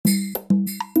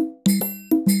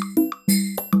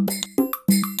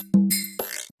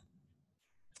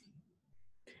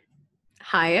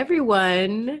Hi,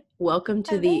 everyone. Welcome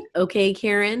to the Okay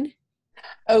Karen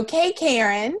Okay,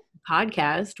 Karen.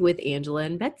 podcast with Angela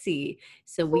and Betsy.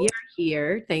 So we are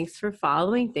here. Thanks for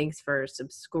following. Thanks for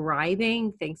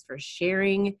subscribing. Thanks for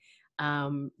sharing.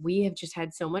 We have just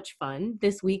had so much fun.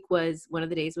 This week was one of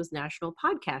the days was National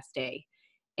Podcast Day.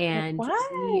 It And we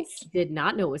was. did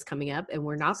not know it was coming up and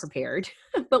we're not prepared.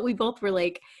 But we both were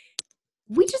like,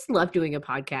 we just love doing a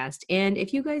podcast. And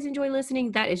if you guys enjoy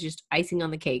listening, that is just icing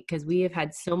on the cake because we have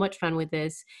had so much fun with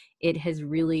this. It has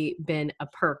really been a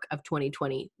perk of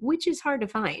 2020, which is hard to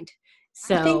find.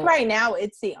 So I think right now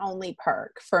it's the only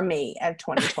perk for me of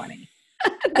 2020.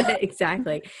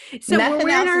 exactly. So Nothing we're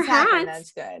wearing else our has happened.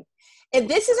 hats. That's good. If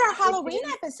this is our Halloween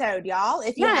episode, y'all.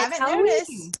 If you Yeah, it's haven't Halloween.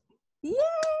 noticed. Yay!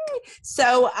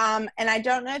 So, and I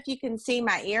don't know if you can see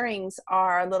my earrings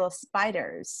are little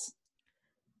spiders.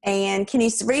 And can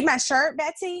you read my shirt,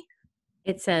 Betsy?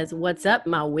 It says, "What's up,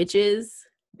 my witches?"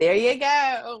 There you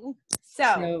go.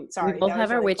 So sorry, we both that have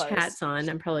was our really witch close. hats on.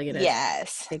 I'm probably gonna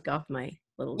take off my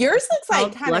little. Yours looks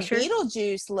like kind blusher. of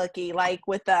Beetlejuice looky, like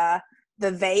with the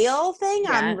veil thing.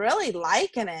 Yeah. I'm really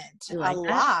liking it You like a that?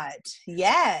 lot.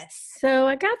 Yes. So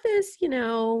I got this,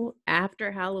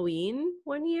 after Halloween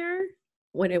one year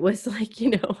when it was like,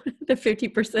 the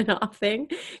 50% off thing.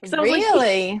 Because I was like,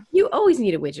 Really? you always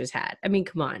need a witch's hat. I mean,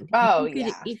 come on. Oh,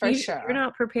 If for sure. If you're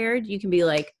not prepared, you can be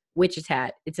like, witch's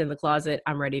hat. It's in the closet.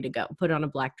 I'm ready to go. Put on a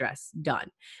black dress. Done.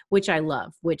 Which I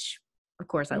love, of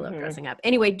course I love dressing up.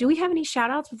 Anyway, do we have any shout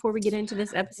outs before we get into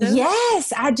this episode?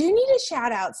 Yes, I do need to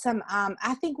shout out some.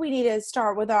 I think we need to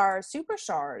start with our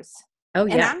superstars. Oh,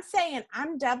 yeah. And I'm saying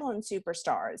I'm doubling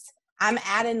superstars. I'm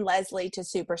adding Leslie to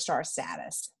superstar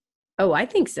status. Oh, I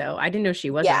think so. I didn't know she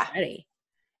was already.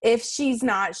 If she's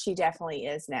not, she definitely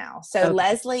is now. So Okay.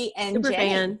 Leslie and Super Jenny,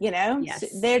 fan.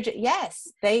 Yes.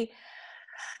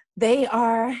 They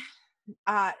are,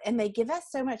 and they give us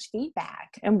so much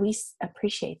feedback, and we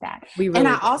appreciate that. And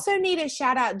I also need to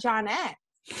shout out Johnette.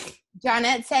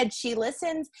 Johnette said she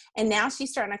listens, and now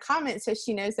she's starting to comment, so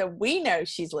she knows that we know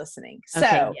she's listening.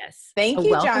 So, yes. Thank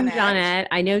you, welcome, Johnette.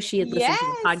 I know she had listened to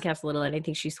the podcast a little, and I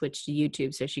think she switched to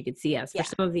YouTube so she could see us. For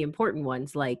some of the important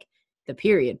ones, like the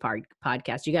Period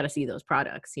podcast, you got to see those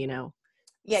products, Yeah,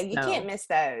 you can't miss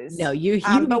those. No, you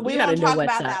but we won't talk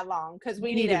about that long because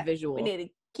we need a visual. We need to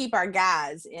keep our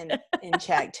guys in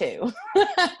check too.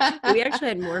 We actually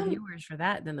had more viewers for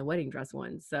that than the wedding dress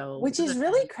one, so which is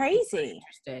really crazy.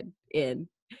 Interested in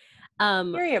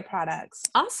period products.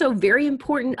 Also, very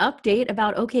important update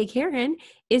about Okay Karen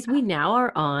is we now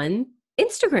are on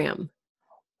Instagram.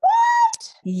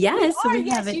 What? Yes,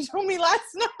 you told me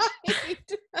last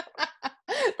night.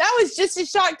 That was just a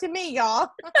shock to me, y'all.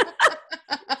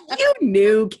 You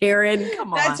knew, Karen.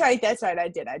 Come on. That's right. I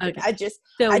did. Okay.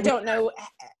 I don't know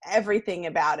everything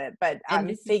about it, but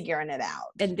I'm figuring it out.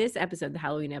 And this episode, the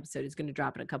Halloween episode, is going to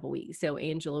drop in a couple weeks. So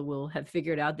Angela will have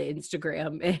figured out the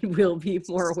Instagram and will be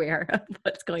more aware of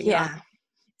what's going on.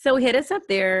 So hit us up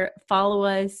there, follow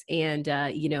us, and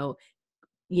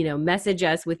message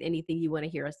us with anything you want to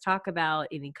hear us talk about,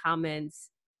 any comments.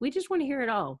 We just want to hear it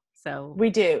all. So we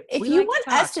do. If you want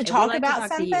us to talk about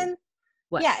something,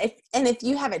 if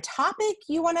you have a topic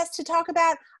you want us to talk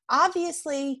about,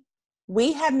 obviously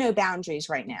we have no boundaries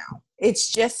right now.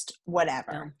 It's just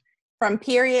whatever. From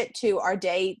period to our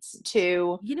dates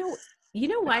to you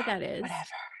know why that is? Whatever.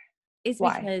 It's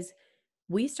because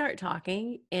we start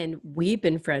talking and we've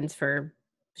been friends for,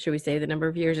 should we say the number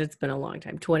of years? It's been a long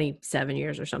time, 27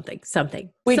 years or something.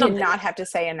 We did not have to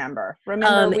say a number.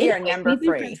 Remember, we are number we've been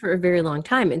friends for a very long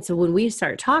time. And so when we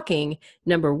start talking,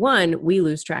 number one, we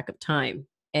lose track of time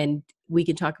and we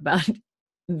can talk about a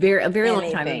very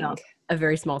long time about a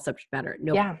very small subject matter.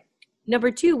 Number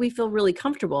two, we feel really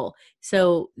comfortable.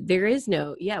 So there is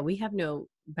we have no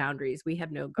boundaries. We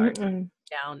have no guards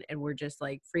down and we're just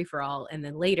like free for all. And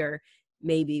then later,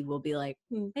 maybe we'll be like,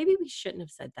 maybe we shouldn't have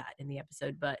said that in the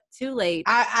episode, but too late.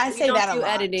 I say that a lot.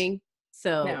 Editing,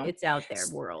 so it's out there,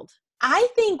 world. I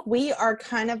think we are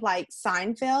kind of like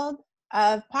Seinfeld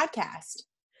of podcast.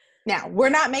 Now, we're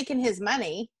not making his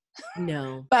money.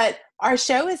 No. But our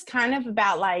show is kind of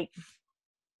about like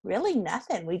really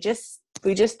nothing. We just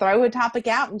throw a topic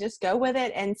out and just go with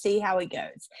it and see how it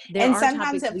goes. And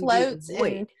sometimes it floats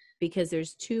because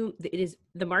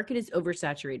the market is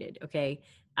oversaturated. Okay.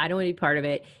 I don't want to be part of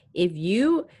it. If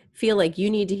you feel like you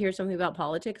need to hear something about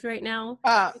politics right now,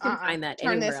 you can find that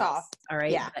turn anywhere this else. off. All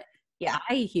right. Yeah.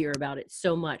 I hear about it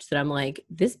so much that I'm like,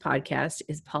 this podcast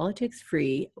is politics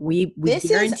free. We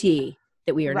guarantee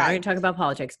that we are not going to talk about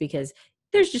politics because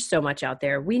there's just so much out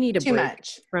there. We need a Too break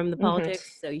much from the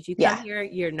politics. So if you come here,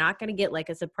 you're not going to get like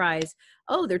a surprise.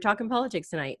 Oh, they're talking politics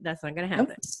tonight. That's not going to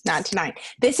happen. Nope, not tonight.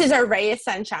 This is our Ray of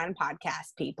Sunshine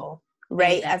podcast, people.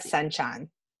 Ray of Sunshine.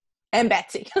 And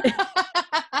Betsy.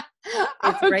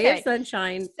 It's Ray of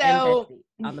Sunshine and Betsy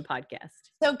on the podcast.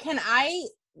 So can I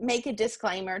make a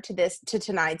disclaimer to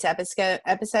tonight's episode?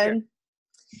 Sure.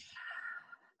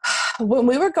 When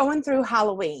we were going through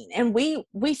Halloween, and we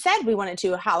said we wanted to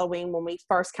do a Halloween when we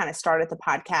first kind of started the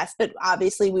podcast, but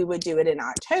obviously we would do it in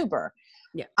October.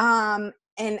 Yeah.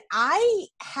 And I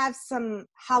have some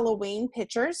Halloween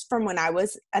pictures from when I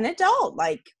was an adult.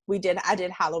 Like I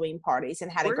did Halloween parties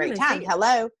and had a great time.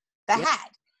 Hello, the hat.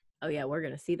 Oh yeah, we're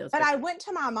gonna see those. But I went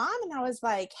to my mom and I was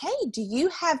like, "Hey, do you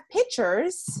have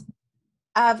pictures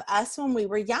of us when we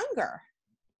were younger?"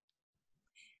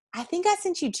 I think I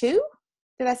sent you 2.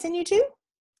 Did I send you 2?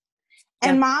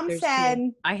 And Mom said,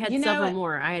 2. I had several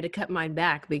more. I had to cut mine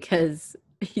back because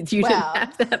you didn't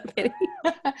have that many.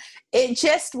 It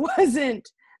just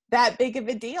wasn't that big of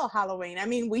a deal, Halloween. I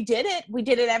mean, we did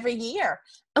it every year.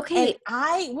 Okay. And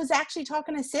I was actually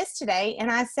talking to Sis today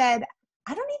and I said,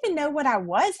 I don't even know what I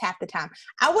was half the time.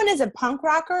 I went as a punk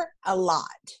rocker a lot.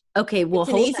 Okay, well,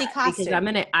 it's an easy costume. Because I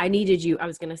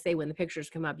was going to say when the pictures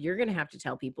come up, you're going to have to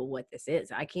tell people what this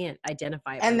is. I can't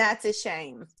identify it. And that's a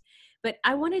shame. But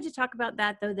I wanted to talk about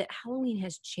that, though, that Halloween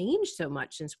has changed so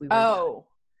much since we were young.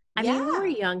 I mean, when we were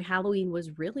young, Halloween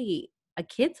was really a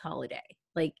kid's holiday.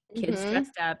 Like, kids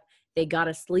dressed up, they got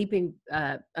a sleeping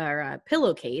or a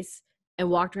pillowcase and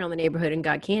walked around the neighborhood and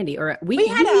got candy. Or we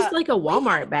used like a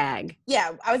Walmart bag.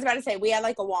 Yeah, I was about to say, we had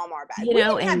like a Walmart bag. You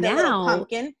know, and now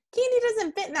pumpkin. Candy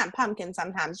doesn't fit in that pumpkin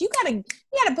sometimes. You gotta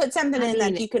put something in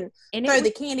that you can throw the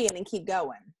candy in and keep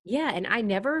going. Yeah, and I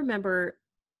never remember.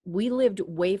 We lived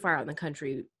way far out in the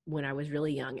country when I was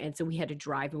really young. And so we had to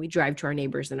drive, and we drive to our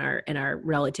neighbors and our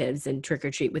relatives and trick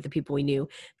or treat with the people we knew.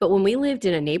 But when we lived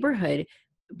in a neighborhood,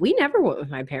 we never went with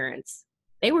my parents.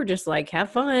 They were just like, have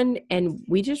fun. And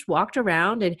we just walked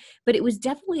around but it was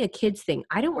definitely a kid's thing.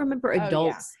 I don't remember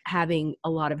adults having a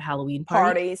lot of Halloween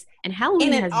parties. And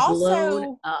Halloween has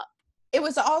blown up. It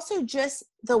was also just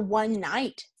the one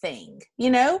night thing,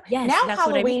 you know? Yes, now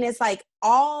Halloween is like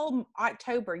all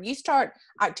October. You start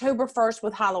October 1st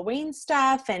with Halloween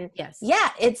stuff. And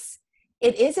it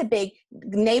is a big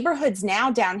neighborhoods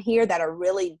now down here that are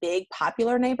really big,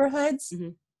 popular neighborhoods. Mm-hmm.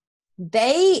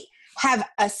 They have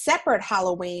a separate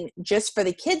Halloween just for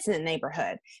the kids in the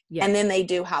neighborhood. Yes. And then they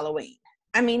do Halloween.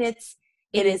 I mean, it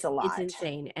is a lot. It's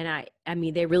insane. And I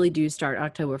mean, they really do start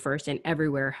October 1st, and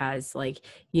everywhere has like,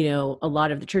 you know, a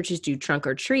lot of the churches do trunk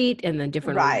or treat and then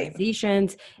different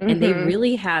organizations. Mm-hmm. And they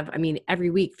really have, I mean,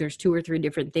 every week there's 2 or 3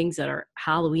 different things that are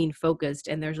Halloween focused.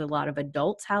 And there's a lot of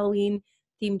adults Halloween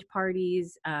themed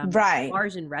parties.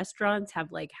 Bars and restaurants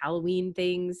have like Halloween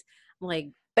things.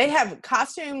 Like, they have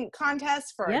costume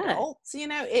contests for adults, you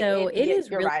know. You're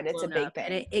really right. It's a big thing.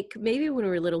 And it maybe when we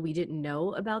were little, we didn't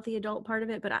know about the adult part of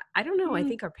it, but I don't know. Mm-hmm. I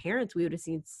think our parents, we would have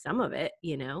seen some of it,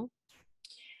 you know.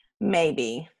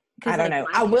 Maybe. I don't know.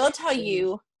 I will tell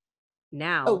you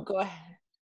now. Oh, go ahead.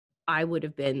 I would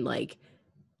have been like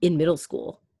in middle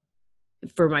school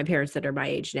for my parents that are my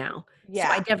age now. Yeah.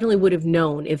 So I definitely would have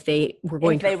known if they were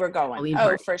going. If they were going.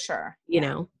 Oh, for sure. You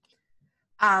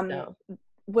know.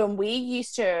 When we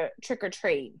used to trick or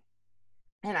treat,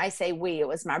 and I say we, it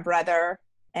was my brother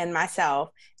and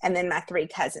myself, and then my 3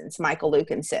 cousins, Michael,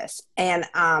 Luke, and Sis. And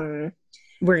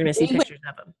we're going to see pictures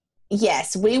of them.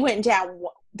 Yes, we went down.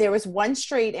 There was one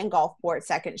street in Gulfport,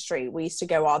 2nd Street. We used to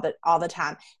go all the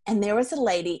time. And there was a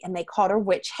lady, and they called her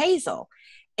Witch Hazel.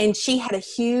 And she had a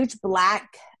huge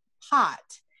black pot.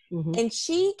 Mm-hmm. And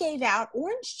she gave out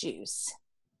orange juice.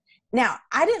 Now,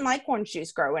 I didn't like orange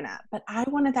juice growing up, but I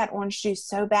wanted that orange juice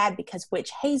so bad because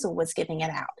Witch Hazel was giving it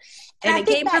out. And it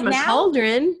came from a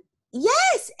cauldron.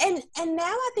 Yes. And now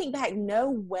I think back, no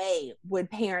way would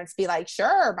parents be like,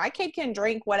 sure, my kid can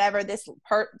drink whatever this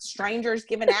stranger's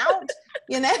giving out,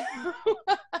 you know?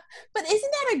 But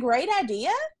isn't that a great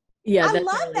idea? Yeah, I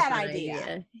love that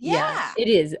idea. Yeah, it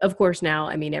is. Of course, now,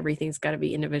 I mean, everything's got to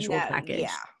be individual packaged.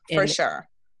 Yeah, for sure.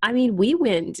 I mean,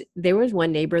 there was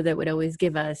one neighbor that would always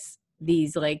give us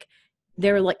these, like,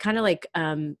 they're like kind of like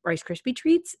Rice Krispie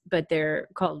treats, but they're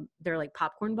like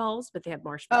popcorn balls, but they have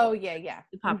marshmallows. Oh yeah.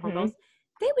 The popcorn balls.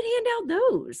 They would hand out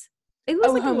those. It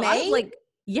was like homemade? A lot of like,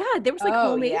 there was like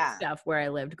homemade stuff where I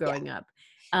lived growing up.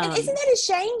 And isn't that a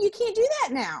shame? You can't do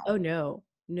that now. Oh no.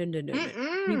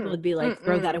 People would be like,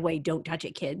 throw that away. Don't touch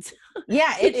it, kids.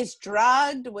 Yeah, it is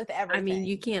drugged with everything. I mean,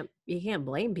 you can't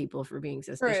blame people for being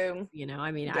suspicious. True. You know,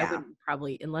 I mean, I wouldn't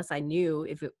probably, unless I knew,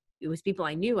 if it was people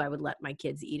I knew, I would let my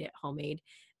kids eat it homemade.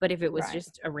 But if it was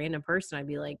just a random person, I'd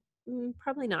be like,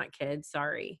 probably not, kids.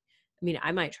 Sorry. I mean,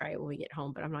 I might try it when we get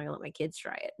home, but I'm not gonna let my kids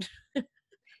try it.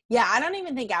 Yeah, I don't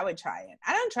even think I would try it.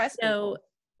 I don't trust people.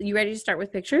 You ready to start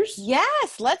with pictures?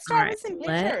 Yes, let's start with some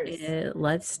pictures.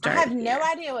 Let's start. I have no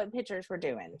idea what pictures we're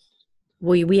doing.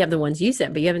 Well, we have the ones you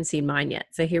sent, but you haven't seen mine yet.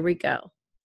 So here we go.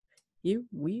 Here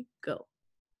we go.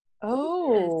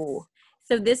 Oh.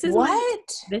 So this is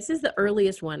what? This is the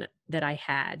earliest one that I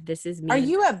had. This is me. Are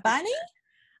you a bunny?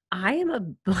 I am a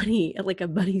bunny, like a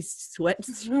bunny sweat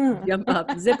jump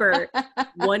up zipper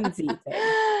onesie thing.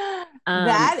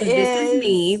 This is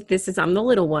me. I'm the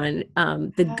little one.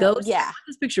 The ghost. Yeah.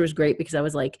 This picture was great because I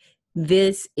was like,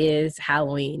 this is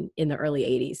Halloween in the early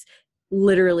 80s.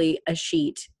 Literally a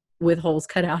sheet with holes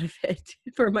cut out of it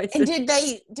for my sister. And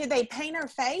did they paint her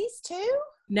face too?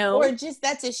 No. Or just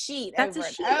that's a sheet over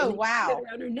it. Oh, wow.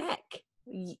 Around her neck.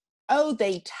 Oh,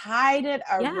 they tied it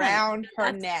around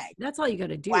her neck. That's all you got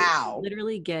to do. Wow. You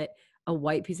literally get a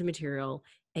white piece of material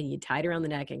and you tie it around the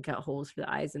neck and cut holes for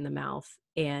the eyes and the mouth,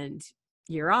 and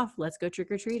you're off. Let's go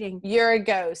trick-or-treating. You're a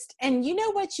ghost. And you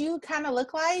know what you kind of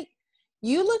look like?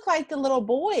 You look like the little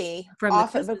boy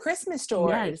off of A Christmas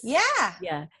Story. Yes. Yeah.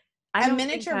 Yeah. A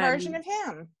miniature version of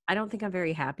him. I don't think I'm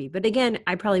very happy. But again,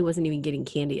 I probably wasn't even getting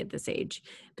candy at this age.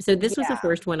 So this was the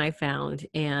first one I found.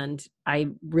 And I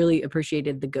really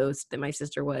appreciated the ghost that my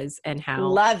sister was and how.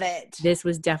 Love it. This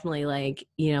was definitely like,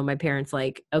 my parents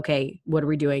like, okay, what are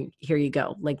we doing? Here you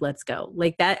go. Like, let's go.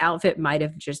 Like that outfit might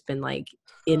have just been like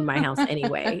in my house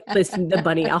anyway. The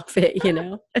bunny outfit,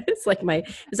 it's like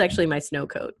it's actually my snow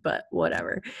coat, but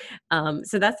whatever.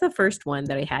 So that's the first one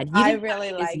that I had. I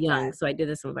really like young, that. So I did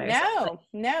this one by myself.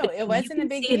 No, it wasn't a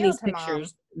big deal in these to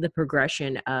pictures, Mom. The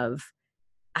progression of,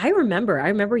 I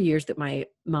remember years that my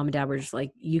mom and dad were just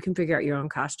like, you can figure out your own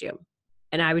costume.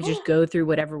 And I would just go through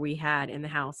whatever we had in the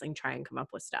house and try and come up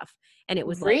with stuff. And it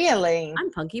was really,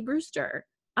 I'm Punky Brewster.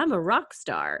 I'm a rock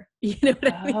star. You know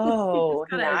what I mean? Oh,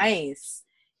 nice.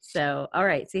 So, all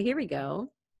right. So here we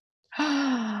go.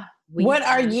 What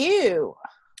are you?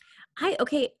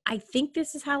 I think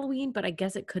this is Halloween, but I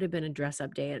guess it could have been a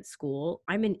dress-up day at school.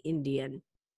 I'm an Indian,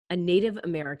 a Native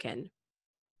American.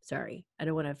 Sorry, I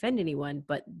don't want to offend anyone,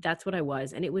 but that's what I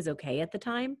was, and it was okay at the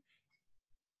time.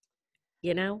 Do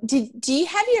you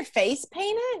have your face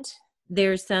painted?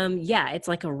 There's some, it's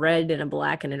like a red and a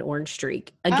black and an orange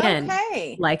streak. Again,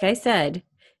 like I said,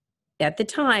 at the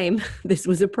time, this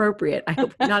was appropriate. I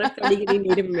hope not offending any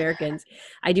Native Americans.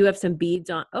 I do have some beads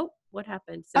on. Oh, what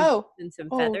happened? And some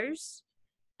feathers.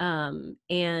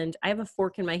 And I have a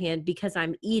fork in my hand because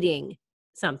I'm eating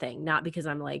something, not because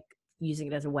I'm like using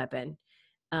it as a weapon.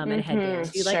 And a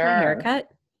headband. Do you like my haircut?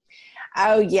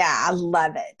 Oh yeah, I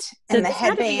love it. So and the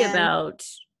headband had to be about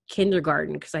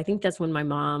kindergarten because I think that's when my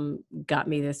mom got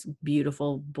me this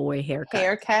beautiful boy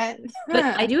haircut. But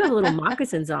I do have little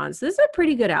moccasins on, so this is a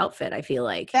pretty good outfit. I feel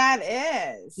like that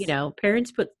is.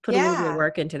 Parents put a little bit of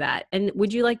work into that. And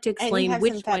would you like to explain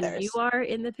which one you are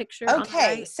in the picture?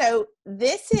 Okay, so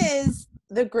this is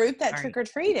the group that trick or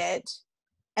treated,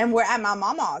 and we're at my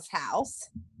mama's house.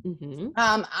 Mm-hmm.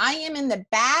 I am in the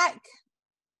back.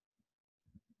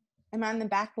 Am I in the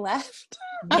back left?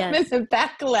 Yes. I'm in the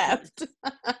back left.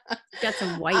 Got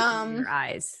some white in your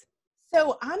eyes.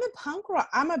 So I'm a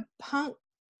punk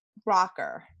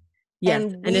rocker.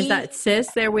 Yes. And is that Sis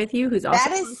there with you? Who's also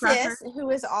that is Sis, who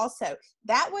is also.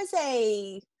 That was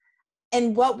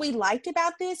and what we liked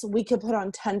about this, we could put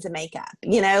on tons of makeup,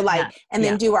 and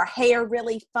then do our hair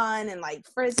really fun and like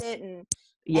frizz it and.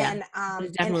 Yeah,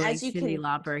 and definitely as you Cyndi can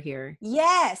Lauper here.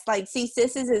 Yes, like see,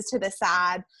 Sis's is to the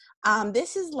side.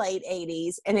 This is late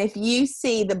 80s, and if you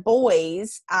see the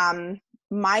boys,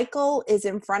 Michael is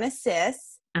in front of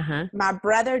Sis. My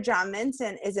brother John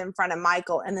Vincent is in front of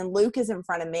Michael, and then Luke is in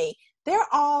front of me. They're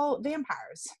all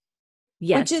vampires.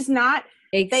 Yes, which is not.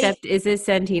 Except, is this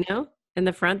Santino in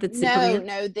the front? That's Superman?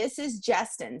 No, this is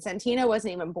Justin. Santino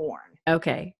wasn't even born.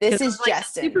 Okay. This is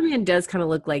Justin. Superman does kind of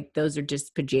look like those are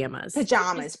just pajamas.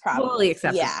 Probably. Totally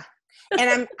acceptable. Yeah.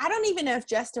 And I don't even know if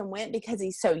Justin went because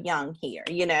he's so young here,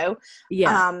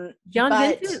 Yeah. John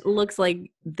Vincent looks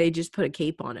like they just put a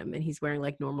cape on him and he's wearing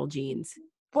like normal jeans.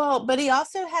 Well, but he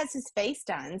also has his face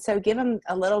done, so give him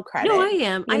a little credit. No, I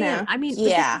am. I mean,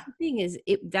 the thing is,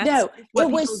 it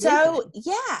was so,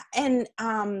 and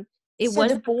it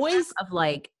was the boys of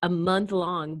like a month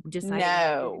long deciding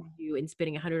to do and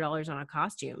spending $100 on a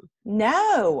costume.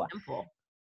 No. Simple.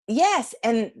 Yes,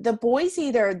 and the boys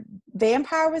either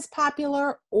vampire was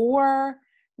popular or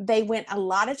they went a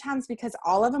lot of times because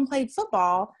all of them played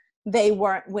football. They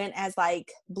went as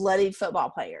like bloodied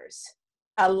football players.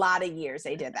 A lot of years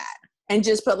they did that. and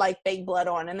just put like fake blood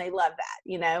on, and they love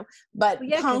that, But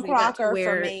punk rocker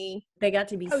for me, they got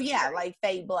to be scary. Like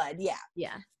fake blood,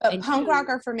 yeah. But and punk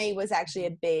rocker for me was actually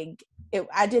a big.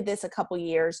 I did this a couple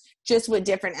years just with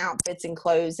different outfits and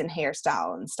clothes and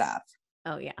hairstyle and stuff.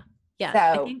 Oh yeah.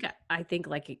 So, I think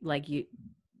like you,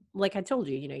 like I told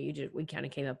you, we kind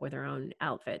of came up with our own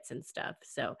outfits and stuff.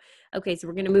 So, okay, so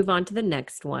we're going to move on to the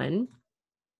next one.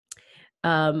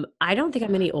 I don't think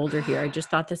I'm any older here. I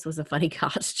just thought this was a funny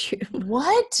costume.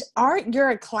 What? You're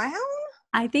a clown?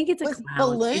 I think it's a with clown.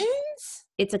 Balloons?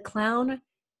 It's a clown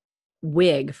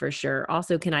wig for sure.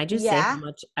 Also, can I just say how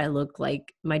much I look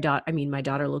like my daughter? I mean, my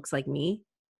daughter looks like me.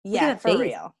 Yeah, for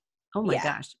real. Oh my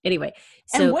gosh. Anyway.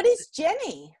 So, and what is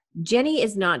Jenny? Jenny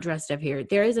is not dressed up here.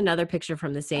 There is another picture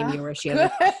from the same year where she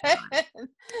has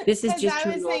this is just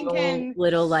her normal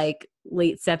little like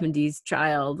late 70s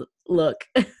child look.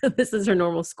 This is her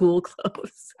normal school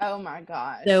clothes. Oh my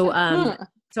gosh. So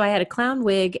so I had a clown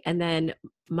wig, and then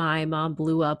my mom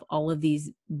blew up all of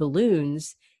these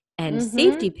balloons and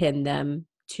safety pinned them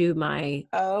to my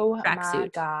tracksuit. My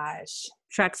gosh.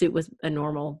 Tracksuit was a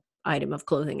normal item of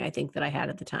clothing I think that I had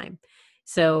at the time.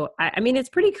 So I mean, it's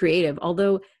pretty creative,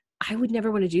 although I would never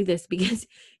want to do this because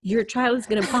your child is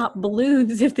going to pop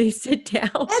balloons if they sit down.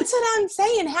 That's what I'm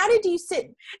saying. How did you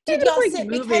sit? Did y'all sit?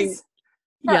 Because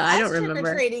I don't remember.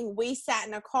 Trick-or-treating, we sat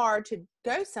in a car to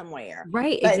go somewhere.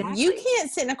 Right, but exactly. You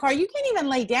can't sit in a car. You can't even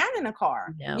lay down in a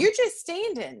car. No. You're just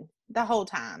standing the whole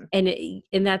time. And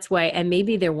that's why, and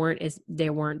maybe they weren't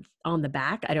on the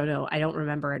back. I don't know. I don't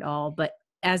remember at all. But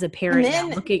as a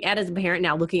parent looking at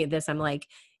this, I'm like,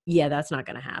 yeah, that's not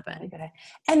going to happen.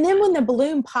 And then when the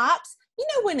balloon pops,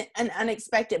 when an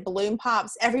unexpected balloon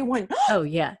pops, everyone, oh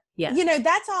yeah.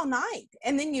 That's all night.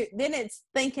 And then it's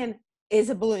thinking,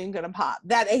 is a balloon going to pop?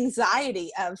 That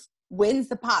anxiety of when's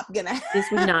the pop going to happen?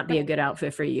 This would not be a good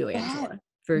outfit for you, Angela.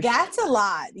 That's a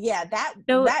lot. Yeah,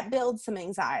 that builds some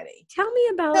anxiety. Tell me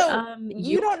about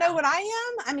you don't know what I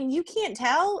am? I mean, you can't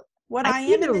tell what I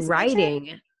am in this writing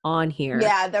picture? On here.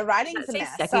 Yeah, the writing's a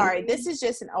mess. Sorry, this is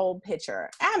just an old picture.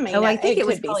 I mean, I think it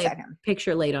was probably a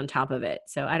picture laid on top of it.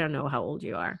 So I don't know how old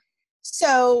you are.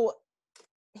 So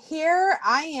here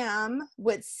I am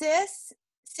with Sis.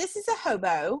 Sis is a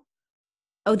hobo.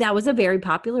 Oh, that was a very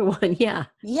popular one. Yeah.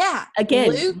 Yeah. Again,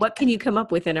 Luke, what can you come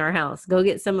up with in our house? Go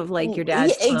get some of like your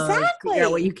dad's exactly. Figure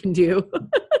out what you can do.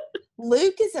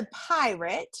 Luke is a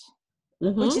pirate.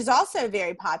 Which is also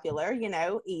very popular,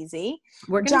 easy.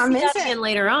 We're going to see that again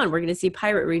later on. We're going to see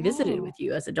Pirate Revisited with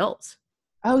you as adults.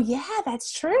 Oh, yeah,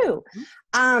 that's true.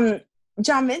 John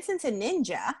Vincent's a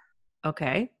ninja.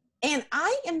 Okay. And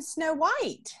I am Snow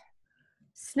White.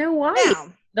 Snow White.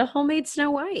 Now, the homemade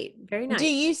Snow White. Very nice.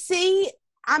 Do you see?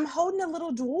 I'm holding a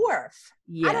little dwarf.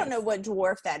 Yes. I don't know what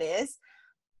dwarf that is.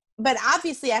 But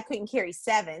obviously I couldn't carry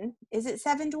 7. Is it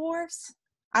 7 dwarfs?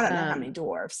 I don't know how many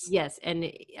dwarfs. Yes, and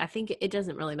I think it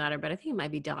doesn't really matter, but I think it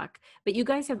might be Doc. But you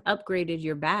guys have upgraded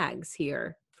your bags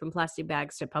here from plastic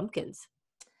bags to pumpkins.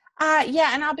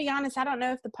 Yeah, and I'll be honest, I don't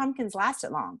know if the pumpkins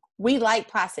lasted long. We like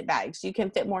plastic bags. You can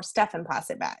fit more stuff in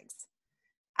plastic bags.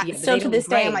 Yeah, so to this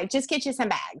day, I'm like, just get you some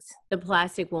bags. The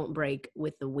plastic won't break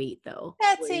with the weight, though.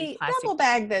 Betsy, double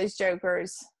bag those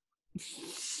jokers.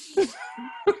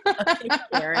 Okay,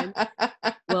 Karen.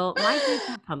 Well, my kids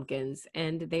have pumpkins,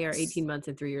 and they are 18 months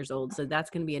and 3 years old, so that's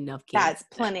going to be enough candy. That's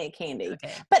plenty of candy.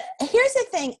 Okay. But here's the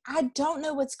thing. I don't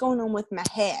know what's going on with my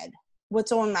head.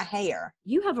 What's on my hair.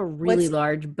 You have a really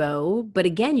large bow, but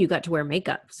again, you got to wear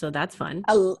makeup, so that's fun.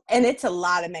 And it's a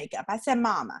lot of makeup. I said,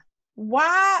 Mama,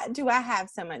 why do I have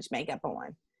so much makeup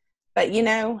on? But,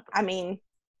 I mean,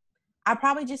 I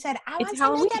probably just said, I want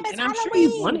some makeup. It's Halloween. I'm sure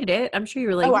you wanted it. I'm sure you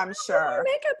were like, oh, I'm sure.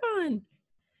 Makeup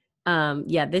on.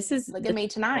 Yeah, this is. Look at me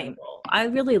tonight. I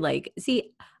really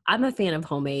see, I'm a fan of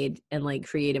homemade and like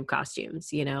creative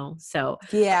costumes, so.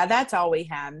 Yeah, that's all we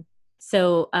have.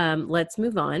 So let's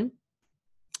move on.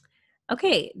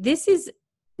 Okay, this is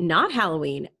not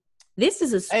Halloween. This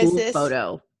is a school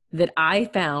photo that I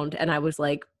found, and I was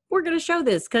like, we're going to show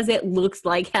this because it looks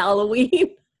like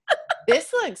Halloween.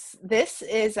 This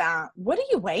is, what are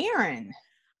you wearing?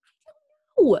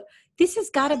 Oh, this has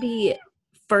got to be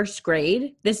first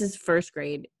grade. This is first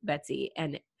grade, Betsy.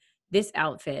 And this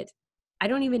outfit, I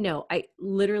don't even know.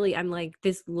 I'm like,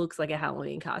 this looks like a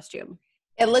Halloween costume.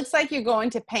 It looks like you're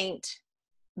going to paint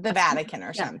the Vatican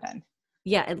or something.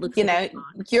 Yeah, it looks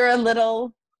you're a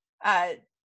little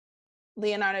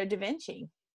Leonardo da Vinci.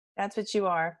 That's what you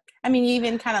are. I mean, you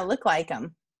even kind of look like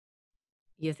him.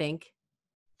 You think?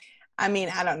 I mean,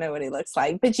 I don't know what he looks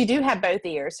like, but you do have both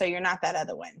ears, so you're not that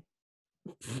other one.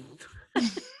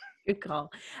 Good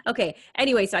call. Okay.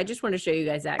 Anyway, so I just want to show you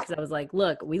guys that because I was like,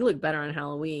 look, we look better on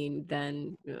Halloween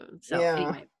than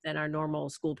anyway, than our normal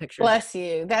school pictures. Bless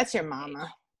you. That's your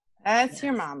mama. That's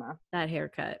your mama. That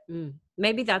haircut.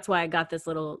 Maybe that's why I got this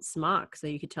little smock so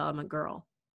you could tell I'm a girl.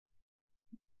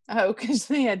 Oh, because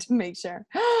they had to make sure.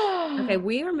 Okay,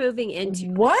 we are moving into.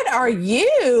 What are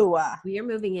you? We are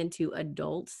moving into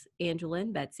adults, Angela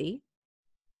and Betsy.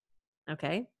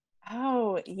 Okay.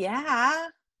 Oh, yeah.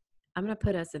 I'm going to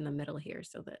put us in the middle here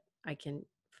so that I can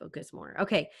focus more.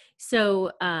 Okay.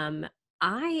 So,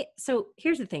 so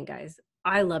here's the thing, guys.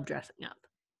 I love dressing up.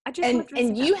 I just love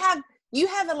dressing up. You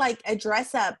have a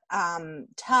dress up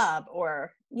tub,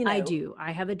 or I do.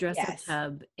 I have a dress up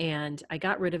tub, and I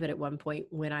got rid of it at one point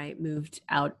when I moved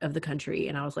out of the country,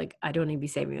 and I was like, I don't need to be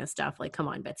saving this stuff. Like, come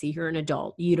on, Betsy, you're an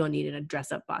adult. You don't need a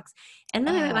dress up box. And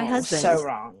then I met my husband. So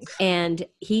wrong. And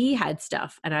he had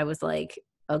stuff, and I was like,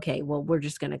 okay, well, we're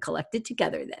just going to collect it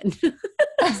together then.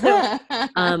 So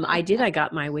I did. I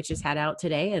got my witch's hat out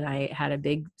today, and I had a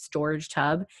big storage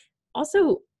tub.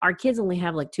 Also, our kids only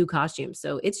have like 2 costumes,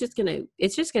 so it's just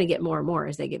gonna get more and more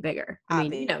as they get bigger. I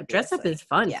mean, dress up is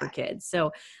fun for kids.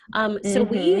 So, so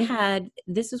we had,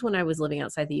 this is when I was living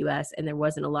outside the U.S. and there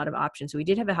wasn't a lot of options. So we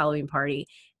did have a Halloween party,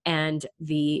 and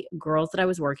the girls that I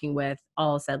was working with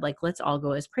all said, like, let's all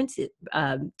go as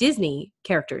Disney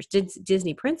characters,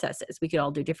 Disney princesses. We could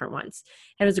all do different ones.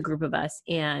 And it was a group of us,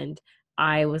 and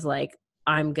I was like,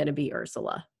 I'm gonna be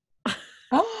Ursula.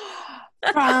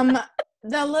 From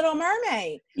The Little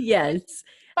Mermaid. Yes.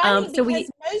 Funny, so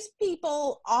most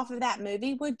people off of that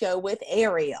movie would go with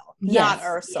Ariel, not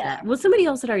Ursula. Yeah. Well, somebody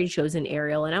else had already chosen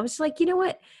Ariel, and I was like, you know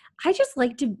what? I just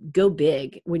like to go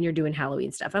big when you're doing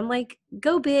Halloween stuff. I'm like,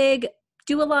 go big,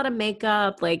 do a lot of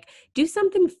makeup, like do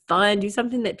something fun, do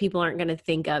something that people aren't going to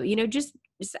think of, just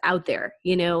out there,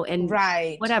 and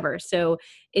whatever. So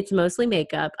it's mostly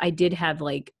makeup. I did have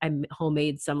I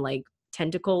homemade some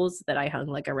tentacles that I hung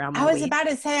around my waist. About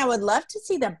to say, I would love to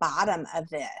see the bottom of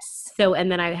this. So,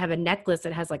 and then I have a necklace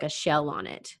that has a shell on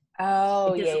it.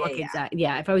 Oh,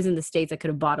 yeah. If I was in the States, I could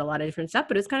have bought a lot of different stuff,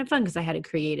 but it's kind of fun because I had to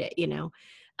create it,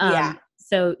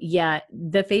 So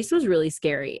the face was really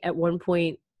scary. At one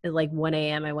point, at 1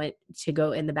 a.m., I went to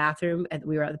go in the bathroom, and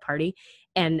we were at the party,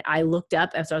 and I looked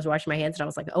up as I was washing my hands, and I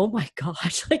was like, oh my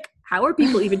gosh, how are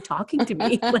people even talking to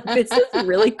me? This is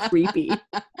really creepy.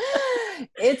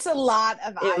 It's a lot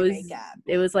of eye makeup.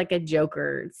 It was like a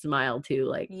Joker smile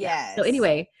too. Yes. So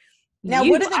anyway, now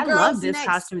what are the girls? I love this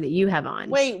costume that you have on.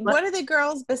 Wait, what are the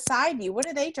girls beside you? What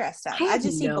are they dressed up? I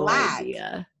just see black.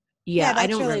 Idea. Yeah, that's I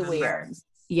don't really remember. Weird.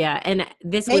 Yeah, and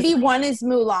this maybe one is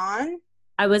Mulan.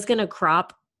 I was gonna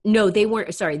crop. No, they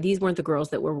weren't. Sorry, these weren't the girls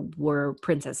that were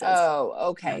princesses. Oh,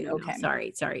 okay, no. okay.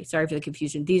 Sorry for the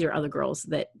confusion. These are other girls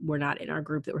that were not in our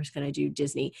group that were going to do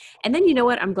Disney. And then you know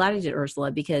what? I'm glad I did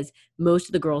Ursula because most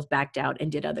of the girls backed out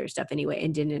and did other stuff anyway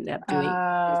and didn't end up doing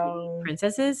Disney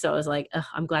princesses. So I was like,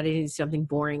 I'm glad I didn't do something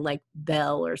boring like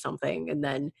Belle or something. And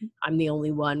then I'm the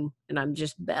only one, and I'm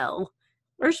just Belle.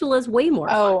 Ursula's way more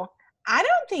fun. I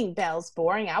don't think Belle's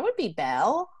boring. I would be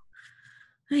Belle.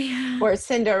 Yeah. Or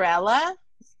Cinderella.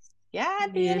 Yeah,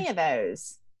 I'd be any of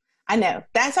those. I know.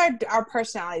 That's our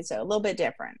personalities, though. A little bit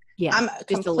different. Yeah. I'm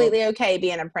completely okay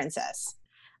being a princess.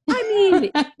 I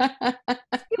mean,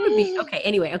 it would be okay.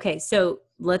 Anyway, okay. So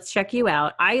let's check you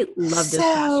out. I love this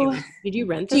costume. Did you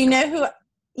rent this? Do you know who?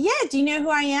 Yeah. Do you know who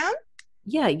I am?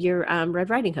 Yeah, you're Red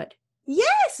Riding Hood.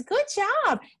 Yes. Good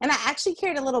job. And I actually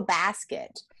carried a little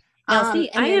basket. Now, see,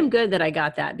 I am good that I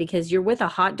got that because you're with a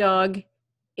hot dog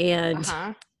and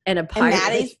a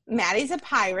pirate. And Maddie's a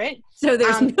pirate. So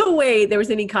there's no way there was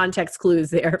any context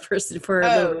clues there for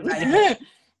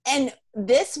And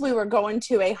this, we were going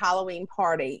to a Halloween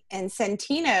party, and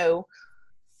Santino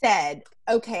said,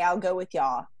 okay, I'll go with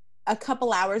y'all a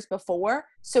couple hours before.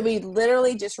 So we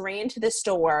literally just ran to the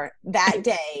store that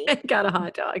day. Got a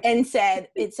hot dog. And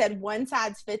it said one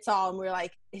size fits all. And we were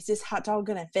like, is this hot dog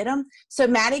going to fit him? So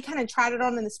Maddie kind of tried it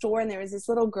on in the store, and there was this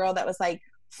little girl that was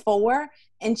 4,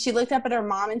 and she looked up at her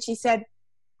mom and she said,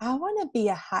 I want to be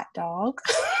a hot dog.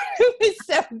 It was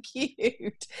so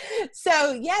cute.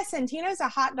 So yes, Santino's a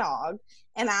hot dog,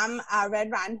 and I'm a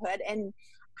Red Riding Hood, and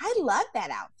I love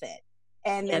that outfit.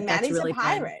 And then Maddie's really a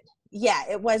pirate. Fun. Yeah,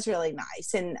 it was really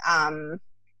nice. And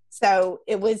so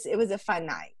it was a fun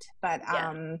night. But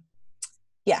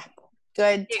yeah,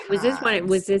 good.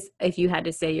 Was this if you had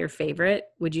to say your favorite,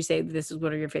 would you say this is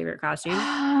one of your favorite costumes?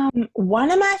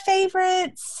 One of my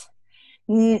favorites?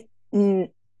 No,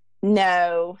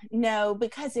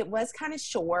 because it was kind of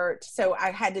short, so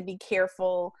I had to be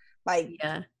careful.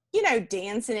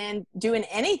 dancing and doing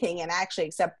anything, and actually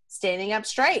except standing up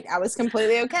straight, I was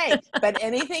completely okay. But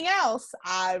anything else,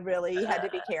 I really had to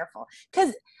be careful,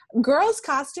 because girls'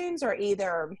 costumes are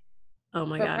either for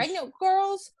pregnant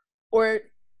girls or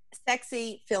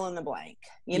sexy fill in the blank,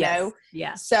 you know?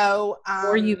 Yeah. So,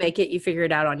 or you figure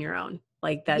it out on your own.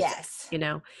 Like that's, yes.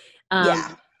 Yeah.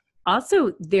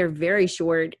 Also, they're very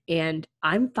short, and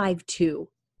I'm 5'2",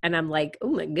 and I'm like, oh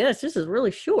my gosh, this is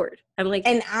really short. I'm like,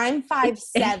 and I'm 5'7",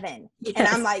 yes. And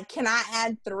I'm like, can I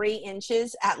add 3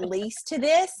 inches at least to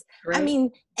this? Right. I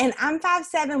mean, and I'm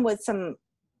 5'7" with some,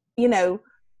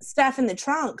 stuff in the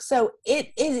trunk, so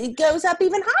it goes up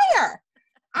even higher.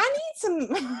 I need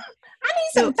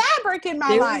some fabric in my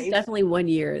life. There was definitely one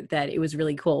year that it was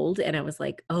really cold, and I was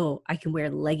like, oh, I can wear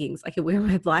leggings. I can wear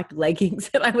my black leggings.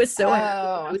 And I was so happy.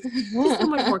 I was just so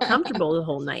much more comfortable the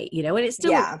whole night, and it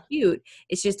still looked cute.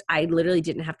 It's just, I literally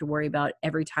didn't have to worry about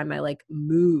every time I like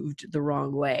moved the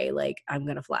wrong way, like I'm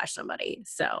going to flash somebody.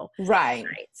 So, right.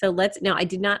 So now I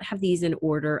did not have these in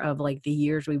order of like the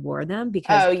years we wore them,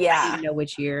 because I didn't know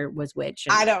which year was which.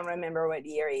 I don't remember what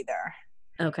year either.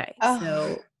 Okay.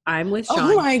 So I'm with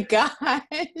Sean. Oh my gosh.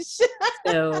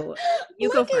 So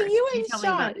you go first. You and tell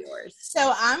Sean. Me about yours.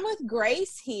 So I'm with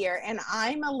Grace here, and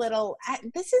I'm a little,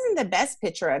 this isn't the best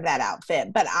picture of that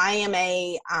outfit, but I am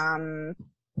I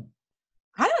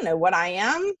don't know what I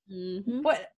am,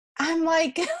 but I'm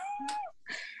like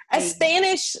a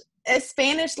Spanish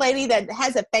lady that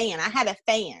has a fan. I had a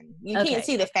fan. You can't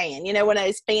see the fan. One of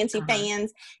those fancy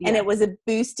fans. Yeah. And it was a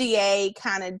bustier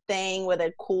kind of thing with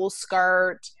a cool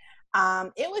skirt.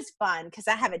 It was fun because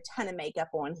I have a ton of makeup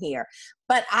on here.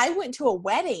 But I went to a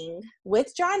wedding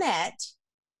with Johnette,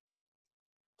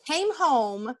 came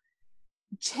home,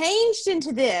 changed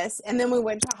into this, and then we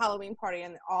went to a Halloween party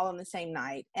all on the same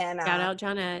night. And shout out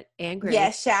Johnette and Grace.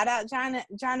 Yes, shout out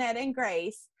Johnette and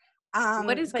Grace.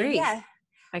 What is Grace? Yeah,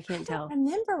 I can't tell.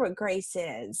 Remember what Grace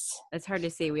is. It's hard to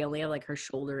see. We only have like her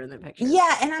shoulder in the picture.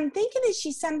 Yeah, and I'm thinking that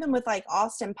she's something with like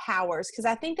Austin Powers, because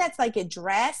I think that's like a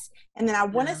dress, and then I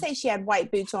want to say she had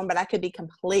white boots on, but I could be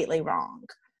completely wrong.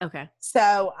 Okay.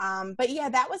 So, but yeah,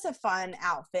 that was a fun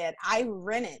outfit. I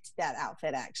rented that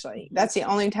outfit, actually. That's the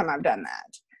only time I've done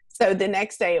that. So the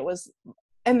next day it was,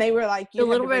 and they were like, the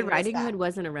Little Red Riding Hood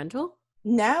wasn't a rental?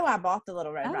 No, I bought the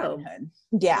Little Red Riding Hood.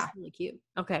 Yeah. That's really cute.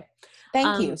 Okay.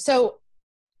 Thank you. So,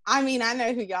 I mean, I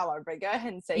know who y'all are, but go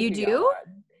ahead and say you do.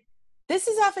 This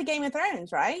is off of Game of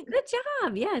Thrones, right? Good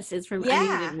job. Yes, it's from. Yeah.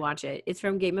 I didn't watch it. It's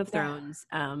from Game of Thrones.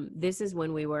 This is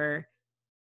when we were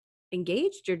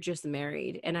engaged or just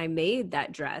married, and I made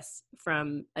that dress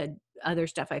from other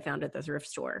stuff I found at the thrift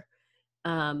store.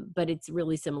 But it's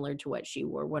really similar to what she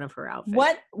wore. One of her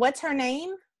outfits. What's her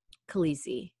name?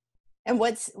 Khaleesi. And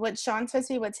what's Sean supposed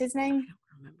to be? What's his name? I don't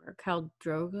remember. Khal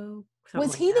Drogo.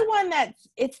 Was he the one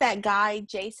it's that guy,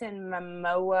 Jason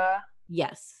Momoa?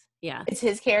 Yes. Yeah. It's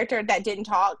his character that didn't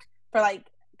talk for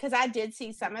because I did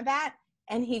see some of that,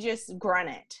 and he just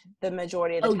grunted the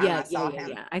majority of the time I saw him.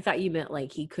 Yeah. I thought you meant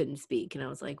like he couldn't speak, and I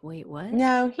was like, wait, what?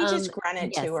 No, he just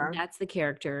grunted to her. That's the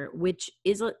character, which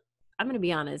is, I'm going to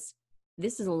be honest,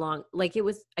 this is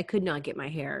I could not get my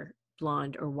hair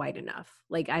blonde or white enough.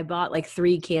 Like I bought like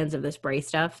 3 cans of the spray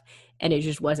stuff, and it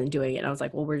just wasn't doing it. And I was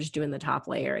like, well, we're just doing the top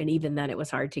layer. And even then it was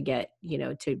hard to get,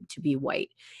 to be white.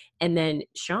 And then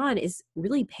Sean is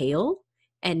really pale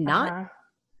and not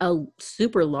a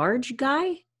super large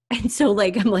guy. And so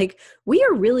I'm like, we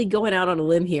are really going out on a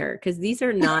limb here, because these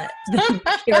are not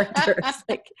the characters.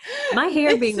 Like my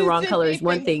hair being the wrong color is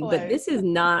one thing, but this is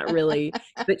not really.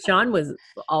 But Sean was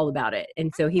all about it,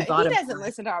 and so he doesn't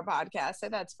listen to our podcast, so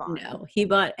that's fine. No, he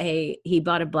bought a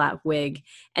black wig,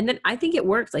 and then I think it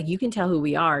works. Like you can tell who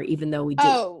we are, even though we do.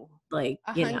 Oh, 100%.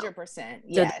 Yes.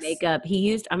 So the makeup he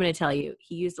used, I'm going to tell you,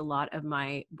 he used a lot of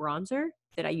my bronzer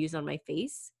that I use on my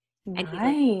face. And he's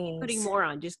like, keep putting more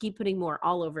on, just keep putting more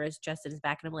all over his chest and his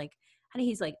back. And I'm like, honey,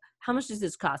 he's like, how much does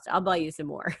this cost? I'll buy you some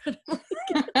more.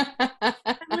 I'm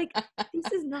like,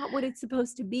 this is not what it's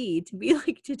supposed to be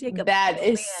to take up. That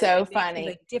is so funny.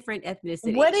 Like different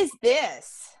ethnicity. What is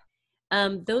this?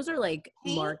 Those are like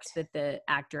paint? Marks that the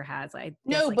actor has.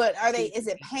 But are they, is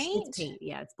it paint? It's paint.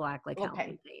 Yeah. It's black, like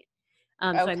Halloween paint.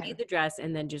 So I made the dress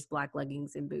and then just black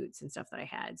leggings and boots and stuff that I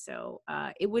had. So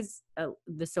it was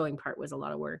the sewing part was a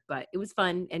lot of work, but it was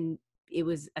fun, and it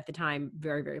was at the time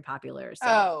very, very popular.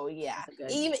 So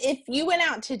even if you went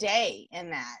out today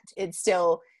in that, it's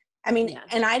still. I mean,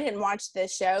 and I didn't watch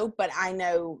this show, but I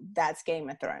know that's Game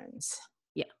of Thrones.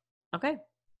 Yeah. Okay.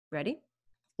 Ready?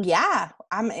 Yeah,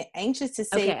 I'm anxious to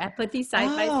see. Okay, I put these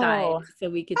side by side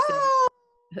so we could see.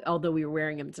 Although we were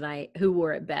wearing them tonight, who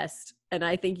wore it best? And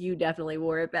I think you definitely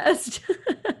wore it best.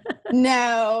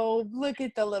 No, look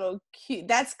at the little cute.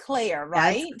 That's Claire,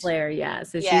 right? That's Claire, yeah.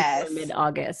 So she's born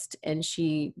mid-August, and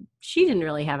she didn't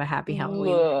really have a happy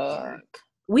Halloween. Look.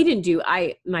 We didn't do,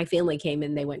 my family came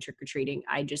and they went trick-or-treating.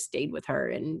 I just stayed with her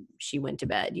and she went to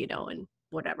bed, and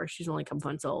whatever. She's only a couple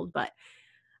months old, but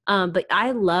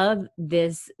I love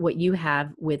this, what you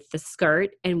have with the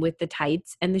skirt and with the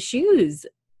tights and the shoes.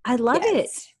 I love it.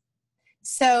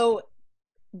 So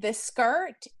the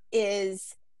skirt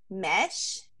is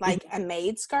mesh, like a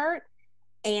maid skirt,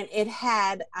 and it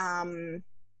had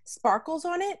sparkles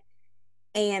on it.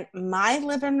 And my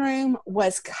living room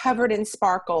was covered in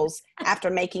sparkles after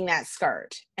making that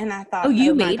skirt. And I thought,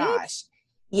 you made it?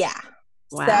 Yeah.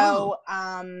 Wow. So,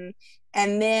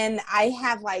 and then I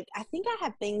have I think I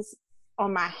have things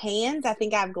on my hands. I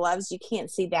think I have gloves. You can't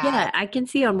see that. Yeah, I can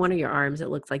see on one of your arms. It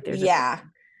looks like there's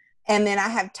and then I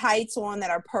have tights on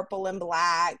that are purple and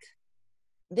black.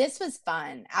 This was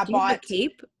fun. Do you have a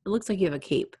cape? It looks like you have a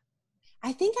cape.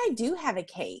 I think I do have a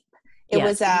cape. It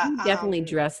was you definitely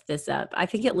dressed this up. I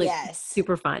think it looks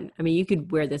super fun. I mean, you could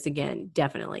wear this again,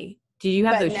 definitely. Did you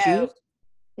have those shoes?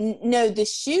 No, the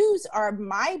shoes are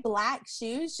my black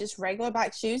shoes, just regular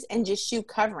black shoes, and just shoe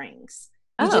coverings.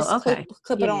 You just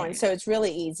clip it on. Yeah. So it's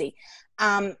really easy.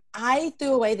 I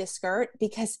threw away the skirt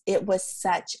because it was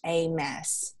such a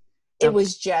mess. It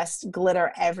was just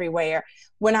glitter everywhere.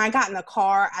 When I got in the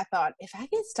car, I thought, if I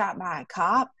get stopped by a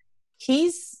cop,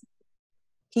 he's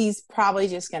probably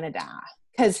just going to die.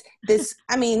 Because this,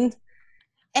 I mean,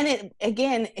 and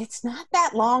it's not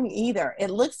that long either.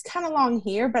 It looks kind of long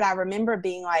here, but I remember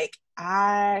being like,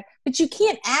 but you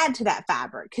can't add to that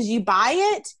fabric because you buy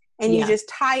it and you just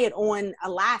tie it on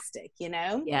elastic,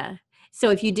 Yeah. So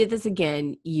if you did this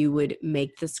again, you would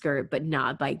make the skirt, but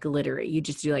not by glitter it. You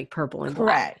just do like purple and black.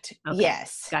 Correct. Okay.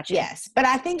 Yes. Gotcha. Yes. But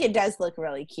I think it does look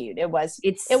really cute. It was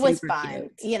fun.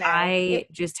 Cute. I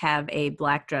just have a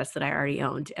black dress that I already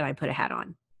owned and I put a hat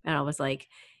on. And I was like,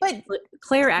 but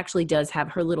Claire actually does have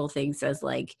her little thing says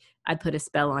like, I put a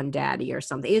spell on daddy or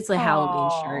something. It's a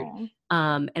Halloween shirt.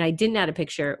 And I didn't add a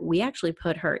picture. We actually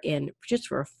put her in just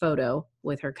for a photo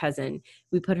with her cousin.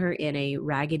 We put her in a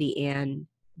Raggedy Ann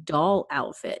doll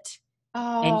outfit.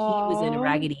 And he was in a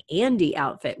Raggedy Andy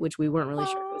outfit, which we weren't really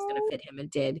sure if it was going to fit him, and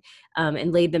did,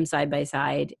 and laid them side by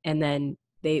side. And then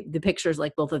the pictures,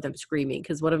 like both of them screaming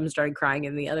because one of them started crying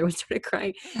and the other one started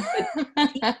crying.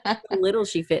 How little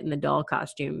she fit in the doll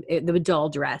costume, the doll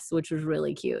dress, which was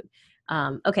really cute.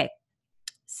 Okay,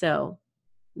 so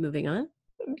moving on.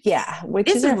 Yeah,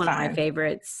 this is one of my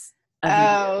favorites.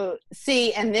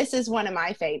 See, and this is one of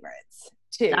my favorites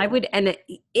too. I would, and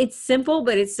it's simple,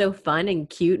 but it's so fun and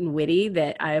cute and witty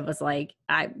that I was like,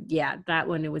 that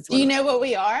one. It was. Do you know what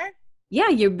we are? Yeah,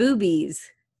 you're boobies.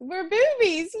 We're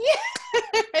boobies.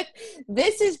 Yeah.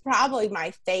 This is probably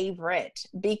my favorite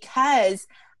because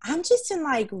I'm just in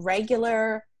like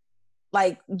regular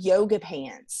like yoga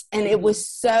pants, and it was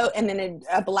so, and then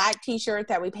a black t-shirt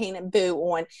that we painted boo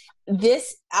on.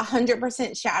 This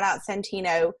 100% shout out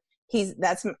Santino. He's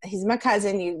my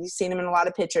cousin. You've seen him in a lot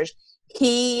of pictures.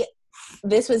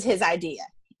 This was his idea.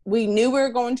 We knew we were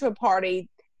going to a party.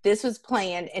 This was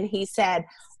planned. And he said,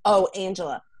 "Oh,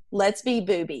 Angela, let's be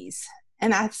boobies."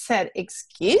 And I said,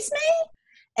 "Excuse me?"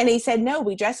 And he said, "No,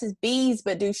 we dress as bees,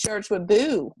 but do shirts with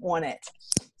boo on it."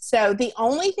 So the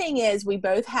only thing is we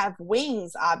both have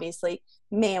wings, obviously.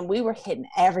 Man, we were hitting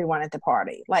everyone at the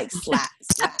party. Like slap,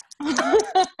 slap.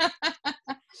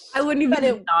 I wouldn't even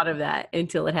have thought of that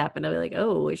until it happened. I'd be like,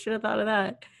 oh, we should have thought of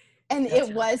that. And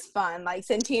it was fun. Like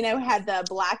Santino had the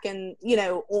black and,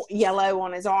 yellow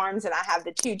on his arms, and I have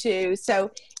the tutu. So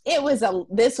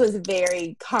this was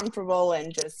very comfortable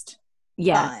and just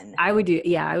fun. I would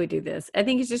do this. I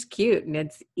think it's just cute,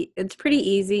 and it's pretty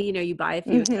easy. You buy a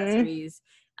few accessories,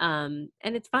 and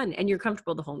it's fun, and you're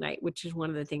comfortable the whole night, which is one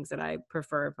of the things that I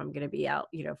prefer if I'm going to be out,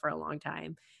 for a long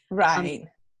time. Right.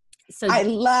 So I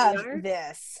love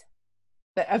this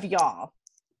of y'all.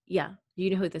 Yeah. You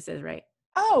know who this is, right?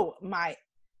 Oh, my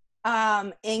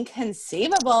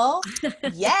Inconceivable.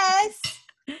 Yes.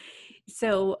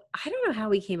 So I don't know how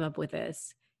we came up with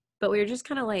this, but we were just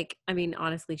kind of like,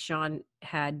 honestly, Sean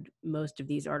had most of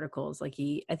these articles. Like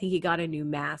I think he got a new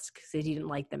mask because he didn't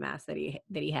like the mask that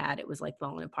he had. It was like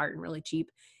falling apart and really cheap.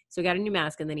 So he got a new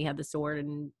mask, and then he had the sword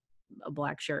and a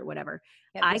black shirt, whatever.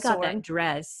 I got that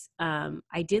dress.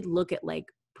 I did look at like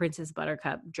Princess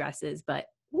Buttercup dresses, but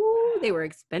they were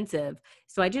expensive.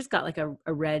 So I just got like a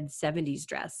red 70s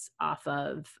dress off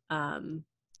of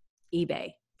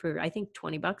eBay for I think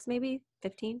 $20, maybe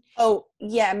 15. Oh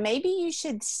yeah, maybe you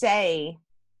should say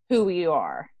who you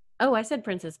are. Oh, I said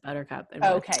Princess Buttercup.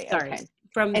 Okay, sorry. Okay.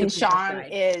 And Sean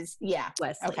is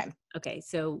Wesley. Okay.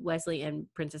 So Wesley and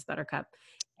Princess Buttercup.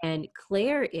 And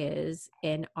Claire is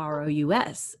an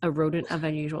ROUS, a rodent of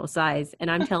unusual size.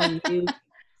 And I'm telling you,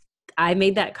 I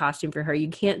made that costume for her. You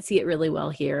can't see it really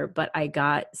well here, but I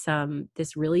got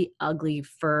this really ugly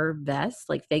fur vest,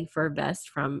 like fake fur vest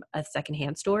from a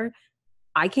secondhand store.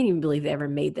 I can't even believe they ever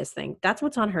made this thing. That's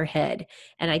what's on her head.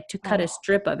 And I cut a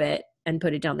strip of it and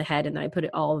put it down the head. And then I put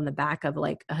it all in the back of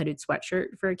like a hooded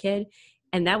sweatshirt for a kid.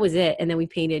 And that was it. And then we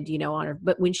painted, on her.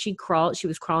 But when she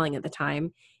was crawling at the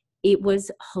time. It was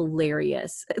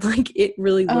hilarious. Like it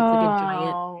really looked like a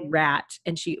giant rat.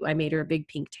 And I made her a big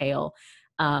pink tail.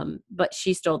 But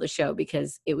she stole the show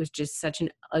because it was just such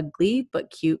an ugly but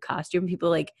cute costume.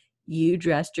 People like, you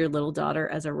dressed your little daughter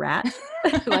as a rat.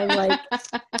 I'm like,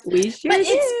 we sure But did.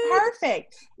 It's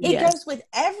perfect. It goes with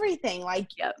everything. Like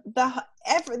it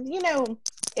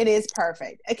is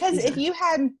perfect. Because if you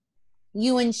had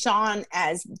you and Sean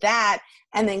as that,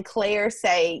 and then Claire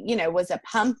say, was a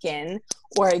pumpkin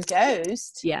or a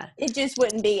ghost, it just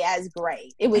wouldn't be as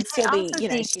great. It would still be,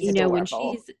 she's adorable. When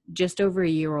she's just over a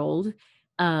year old,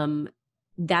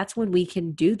 that's when we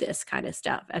can do this kind of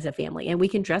stuff as a family, and we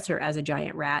can dress her as a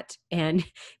giant rat. And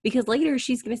because later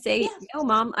she's going to say, no,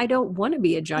 Mom, I don't want to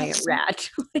be a giant rat.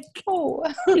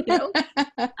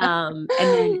 And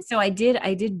then, so I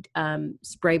did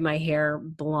spray my hair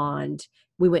blonde.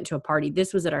 We went to a party.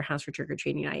 This was at our house for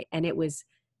trick-or-treating night. And it was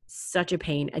such a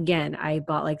pain. Again, I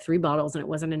bought like 3 bottles and it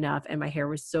wasn't enough. And my hair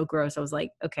was so gross. I was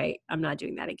like, okay, I'm not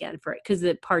doing that again because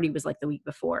the party was like the week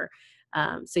before.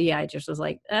 I just was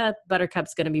like,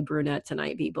 Buttercup's going to be brunette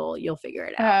tonight, people. You'll figure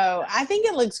it out. Oh, I think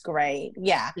it looks great.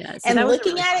 Yeah. So and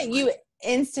looking at it, you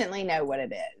instantly know what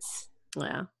it is.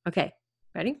 Yeah. Okay.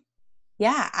 Ready?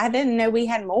 Yeah. I didn't know we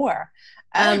had more.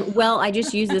 Well, I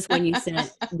just used this one you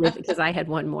sent because I had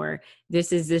one more.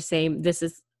 This is the same. This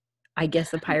is, I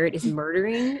guess the pirate is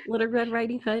murdering Little Red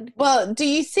Riding Hood. Well, do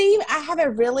you see, I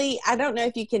don't know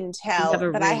if you can tell,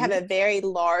 but I have a very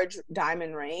large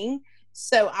diamond ring.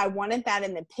 So I wanted that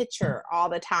in the picture all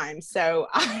the time. So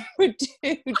I would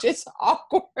do just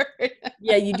awkward.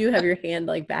 Yeah, you do have your hand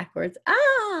like backwards.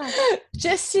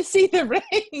 Just to see the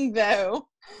ring though.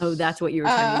 Oh, that's what you were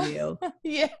trying to do.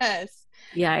 Yes.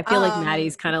 Yeah, I feel like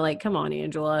Maddie's kind of like, come on,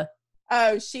 Angela.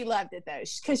 Oh, she loved it though,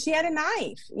 because she had a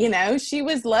knife. She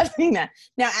was loving that.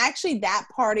 Now, actually, that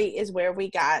party is where we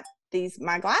got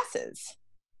my glasses.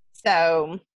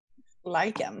 So,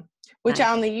 like them, which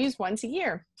I only use once a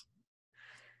year.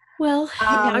 Well,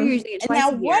 now you're using it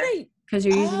twice a year because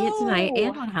you're using it tonight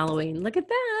and on Halloween. Look at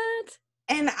that.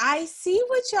 And I see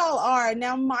what y'all are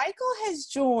now. Michael has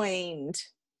joined.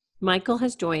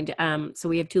 So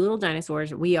we have 2 little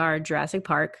dinosaurs. We are Jurassic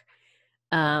Park.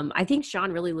 I think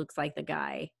Sean really looks like the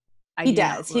guy. He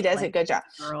does a good job.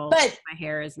 Girl. But my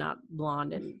hair is not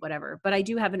blonde and whatever. But I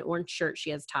do have an orange shirt she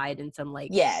has tied and some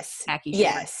like khaki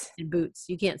shorts and boots.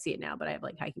 You can't see it now, but I have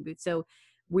like hiking boots. So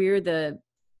we're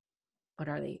what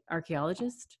are they?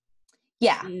 Archaeologists?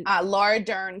 Yeah. Laura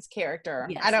Dern's character.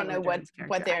 Yes, I don't know what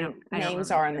their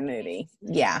names are in the movie.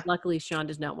 Yeah. Luckily, Sean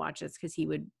does not watch this because he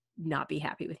would not be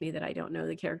happy with me that I don't know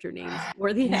the character names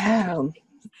or the No.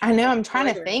 I know. I'm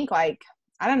trying to think I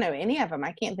don't know any of them.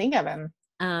 I can't think of them.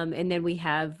 And then we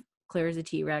have Claire is a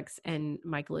T-Rex and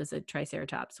Michael is a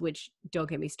Triceratops, which don't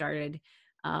get me started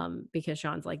because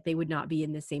Sean's like, they would not be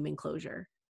in the same enclosure.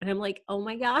 And I'm like, oh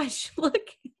my gosh, look.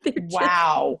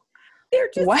 They're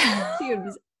just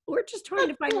costumes. We're just trying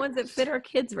to find ones that fit our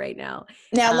kids right now.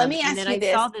 Now, let me ask you this.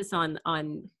 I saw this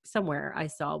on somewhere I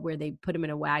saw where they put them in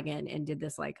a wagon and did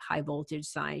this like high voltage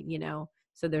sign,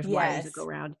 so there's wires that go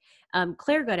around.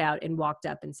 Claire got out and walked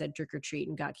up and said trick or treat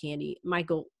and got candy.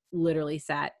 Michael literally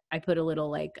sat. I put a little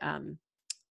like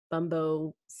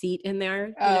bumbo seat in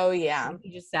there. Yeah.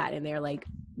 He just sat in there like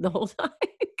the whole time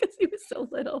because he was so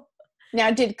little.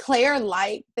 Now, did Claire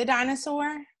like the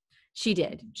dinosaur? She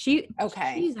did. She's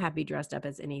happy dressed up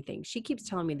as anything. She keeps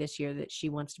telling me this year that she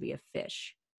wants to be a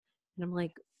fish. And I'm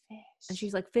like, fish. And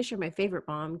she's like, fish are my favorite,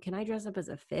 Mom. Can I dress up as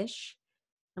a fish?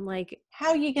 I'm like,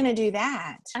 how are you going to do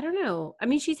that? I don't know. I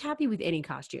mean, she's happy with any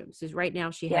costume. So right now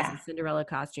she has a Cinderella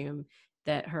costume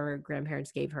that her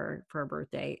grandparents gave her for her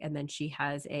birthday. And then she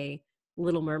has a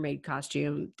Little Mermaid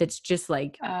costume that's just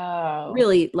like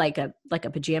really like a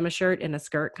pajama shirt and a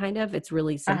skirt kind of. It's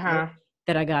really simple.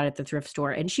 That I got at the thrift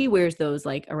store, and she wears those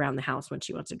like around the house when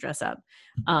she wants to dress up.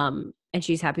 And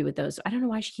she's happy with those. I don't know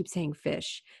why she keeps saying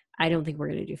fish. I don't think we're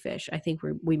going to do fish. I think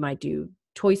we might do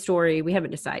Toy Story. We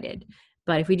haven't decided,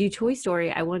 but if we do Toy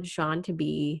Story, I want Sean to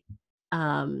be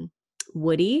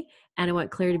Woody, and I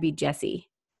want Claire to be Jessie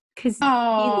because he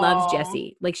loves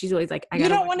Jessie. Like she's always like, you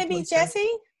don't want to be Jessie?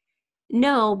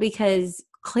 No, because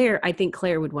I think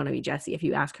Claire would want to be Jessie if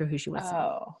you ask her who she wants to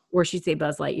be. Or she'd say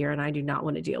Buzz Lightyear, and I do not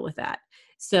want to deal with that.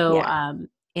 So,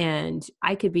 and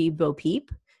I could be Bo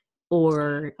Peep,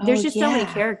 or there's just so many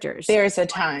characters. There's a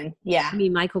ton. Yeah. I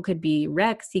mean, Michael could be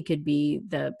Rex. He could be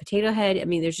the Potato Head. I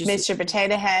mean, there's just Mr.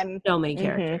 Potato Head. So many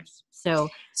characters. So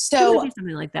something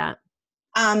like that.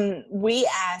 We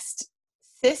asked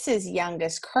Sis's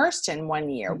youngest, Kirsten, one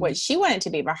year what she wanted to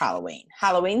be for Halloween.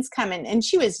 Halloween's coming, and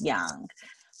she was young.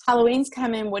 Halloween's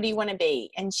coming. What do you want to be?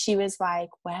 And she was like,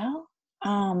 well,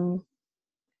 a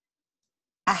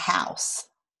house.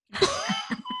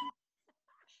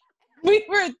 We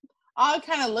were all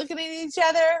kind of looking at each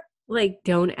other. Like,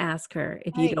 don't ask her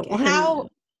if you don't want to.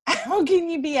 How can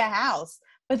you be a house?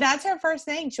 But that's her first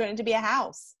thing. She wanted to be a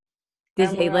house.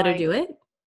 Did they let her do it?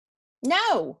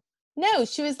 No.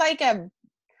 She was like a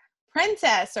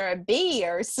princess or a bee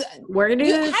or something. We're gonna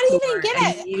do How do you even get it?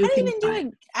 How do you even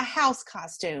do a house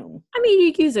costume? I mean,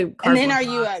 you can use a and then are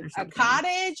you a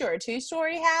cottage or a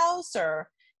 2-story house, or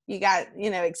you got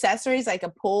accessories like a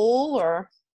pool, or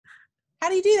how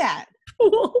do you do that?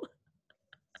 Pool.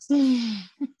 I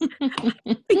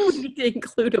think we need to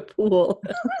include a pool.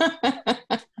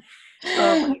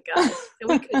 Oh my gosh. So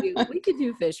we could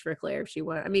do fish for Claire if she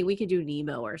wanted. I mean, we could do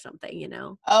Nemo or something,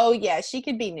 Oh yeah, she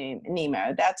could be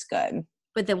Nemo. That's good.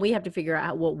 But then we have to figure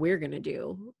out what we're gonna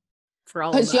do for all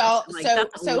of us. Y'all,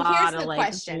 so here's the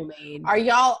question. Homemade. Are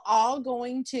y'all all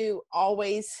going to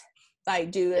always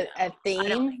do a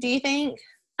theme, do you think?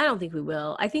 I don't think we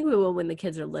will. I think we will when the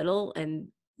kids are little and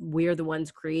we're the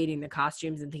ones creating the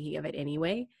costumes and thinking of it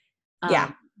anyway.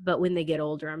 Yeah. But when they get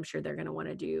older, I'm sure they're going to want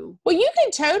to do. Well, you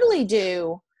can totally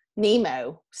do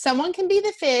Nemo. Someone can be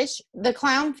the fish, the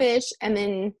clownfish, and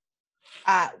then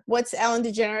what's Ellen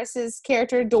DeGeneres'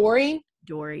 character? Dory.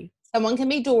 Someone can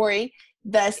be Dory.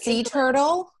 The sea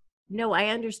turtle. No, I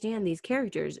understand these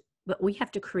characters, but we have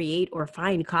to create or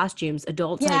find costumes,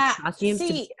 adult-type costumes to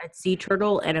be a sea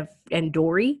turtle and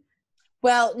Dory.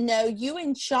 Well, no, you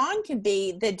and Sean could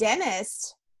be the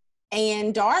dentist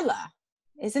and Darla.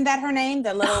 Isn't that her name?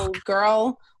 The little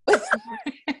girl. Don't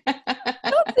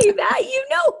say that. You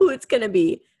know who it's going to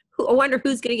be. I wonder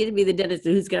who's going to get to be the dentist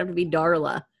and who's going to have to be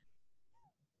Darla.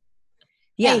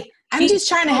 Yeah. Hey, I'm just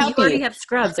trying to help you. You already have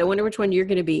scrubs. I wonder which one you're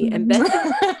going to be. And Betsy,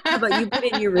 how about you put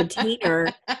in your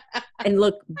retainer and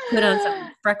put on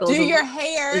some freckles. Do your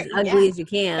hair as ugly as you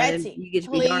can. Betsy, and you get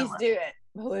to be Darla.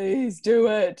 Please do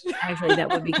it. Actually, that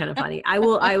would be kind of funny. I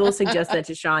will suggest that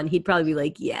to Sean. He'd probably be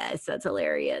like, yes, that's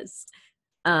hilarious.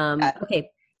 Okay.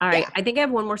 All right. Yeah. I think I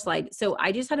have one more slide. So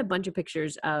I just had a bunch of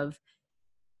pictures of,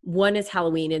 one is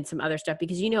Halloween and some other stuff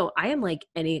because, I am like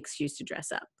any excuse to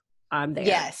dress up. I'm there.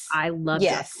 Yes. I love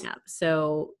dressing up.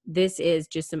 So this is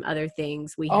just some other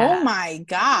things we have. Oh my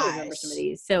gosh. I remember some of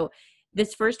these. So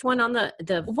this first one on the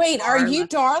wait, are you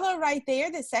Darla right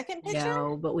there? The second picture?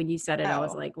 No, but when you said it, I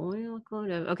was like, well,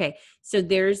 okay. So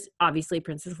there's obviously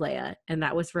Princess Leia, and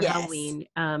that was for Halloween.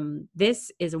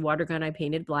 This is a water gun I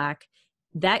painted black.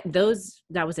 That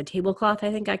was a tablecloth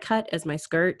I think I cut as my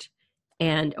skirt,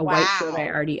 and a white shirt I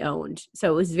already owned.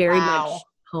 So it was very much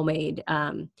homemade.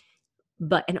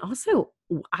 But also,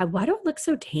 why do I look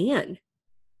so tan?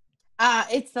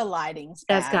 It's the lighting.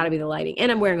 That's got to be the lighting, and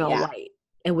I'm wearing all white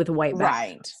and with a white back.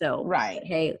 Right. So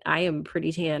hey, I am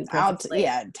pretty tan.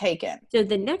 Take it. So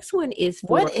the next one is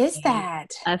what is that?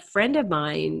 A friend of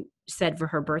mine said for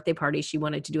her birthday party she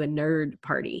wanted to do a nerd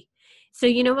party. So,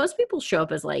 most people show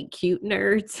up as like cute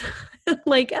nerds,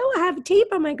 like, oh, I have tape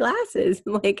on my glasses.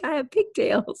 Like, I have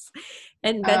pigtails.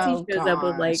 And Betsy shows up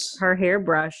with like her hair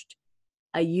brushed,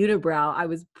 a unibrow. I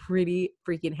was pretty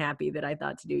freaking happy that I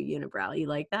thought to do a unibrow. You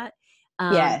like that?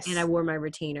 Yes. And I wore my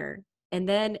retainer. And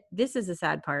then this is the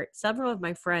sad part. Several of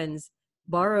my friends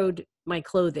borrowed my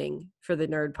clothing for the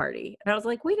nerd party. And I was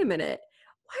like, wait a minute.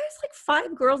 Why is like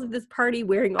 5 girls at this party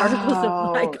wearing articles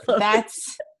of my clothing?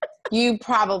 You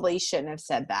probably shouldn't have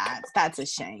said that. That's a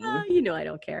shame. I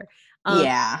don't care.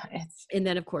 And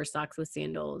then of course socks with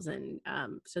sandals. And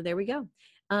so there we go.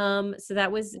 So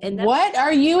that was. And what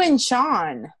are you and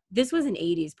Sean? This was an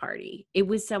 80s party. It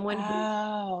was someone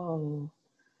who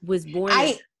was born.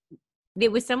 It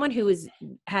was someone who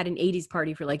had an 80s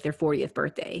party for like their 40th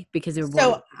birthday because they were born.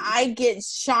 So I get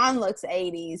Sean looks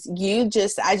 80s.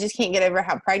 I just can't get over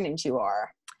how pregnant you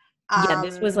are.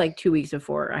 This was like 2 weeks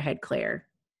before I had Claire.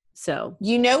 So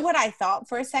you know what I thought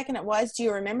for a second it was? Do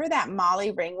you remember that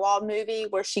Molly Ringwald movie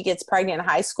where she gets pregnant in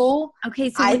high school? Okay,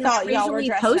 so I thought y'all were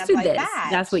dressing up like that.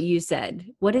 That's what you said.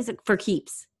 What is it for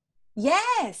keeps?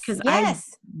 Yes. Because I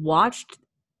watched.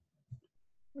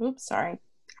 Oops, sorry.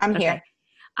 I'm here.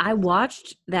 I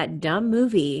watched that dumb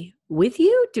movie with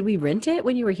you. Did we rent it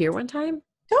when you were here one time?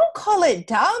 Don't call it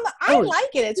dumb. I like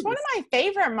it. It's one of my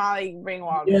favorite Molly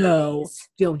Ringwald movies.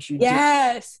 Don't you?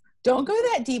 Yes. Don't go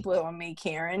that deep with me,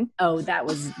 Karen. Oh, that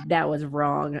was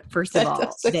wrong. First of all,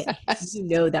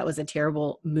 that was a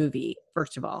terrible movie.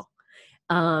 First of all,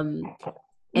 was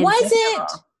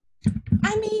it?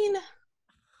 I mean,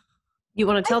 you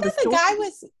want to tell the story?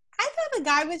 I thought the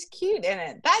guy was cute in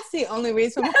it. That's the only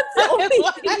reason why.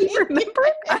 You remember?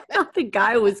 I thought the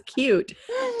guy was cute.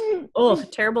 Oh,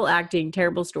 terrible acting,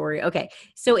 terrible story. Okay.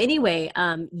 So anyway,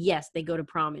 yes, they go to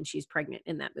prom and she's pregnant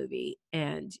in that movie.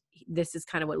 And this is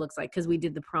kind of what it looks like because we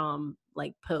did the prom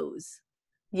like pose.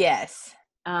 Yes.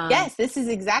 Yes, this is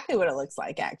exactly what it looks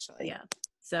like, actually. Yeah.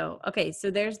 So, okay. So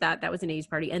there's that. That was an 80s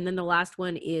party. And then the last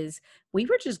one is we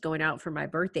were just going out for my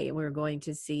birthday and we were going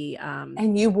to see.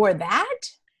 And you wore that?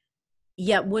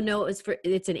 Yeah, well, no, it's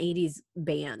an 80s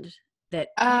band that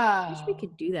I wish we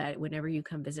could do that whenever you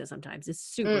come visit sometimes. It's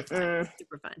super fun.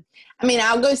 Super fun. I mean,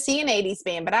 I'll go see an 80s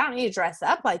band, but I don't need to dress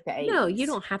up like the 80s. No, you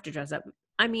don't have to dress up.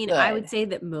 I mean, good. I would say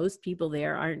that most people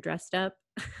there aren't dressed up.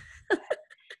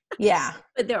 Yeah.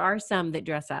 But there are some that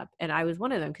dress up, and I was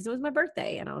one of them because it was my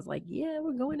birthday, and I was like, yeah,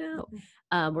 we're going out.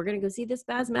 We're going to go see the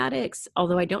Spasmatics,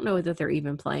 although I don't know that they're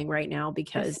even playing right now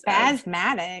because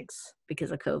Spasmatics.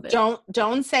 Because of COVID.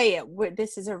 Don't say it.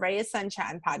 This is a Ray of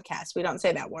Sunshine podcast. We don't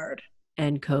say that word.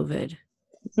 And COVID.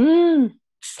 All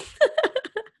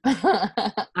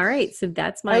right, so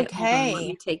that's my okay. Let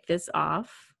me take this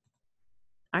off.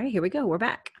 All right, here we go. We're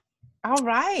back. All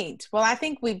right. Well, I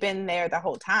think we've been there the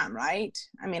whole time, right?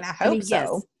 I mean, I hope so.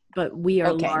 Yes, but we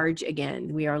are large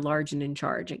again. We are large and in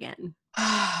charge again.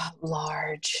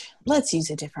 Large. Let's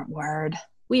use a different word.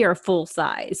 We are full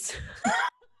size.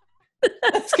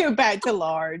 Let's go back to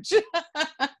large.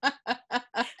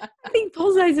 I think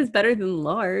full size is better than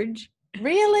large.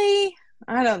 Really?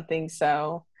 I don't think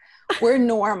so. We're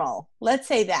normal. Let's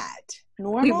say that.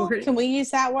 Normal? Can we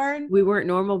use that word? We weren't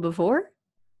normal before?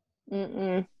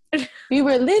 Mm-mm. We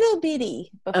were little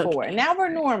bitty before. Okay. Now we're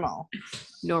normal.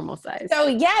 Normal size. So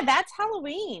yeah, that's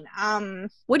Halloween.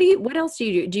 What else do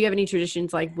you do? Do you have any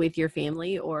traditions like with your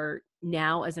family or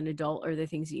now as an adult or the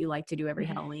things that you like to do every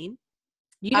Halloween?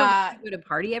 You don't go to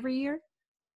party every year?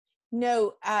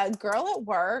 No, girl at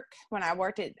work, when I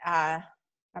worked at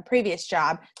my previous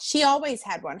job, she always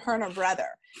had one, her and her brother.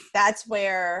 That's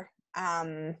where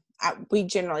we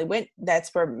generally went.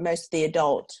 That's where most of the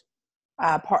adult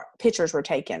pictures were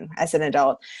taken as an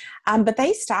adult. But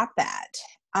they stopped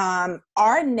that.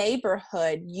 Our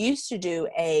neighborhood used to do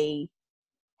a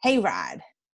hayride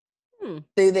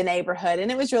through the neighborhood,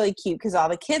 and it was really cute because all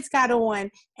the kids got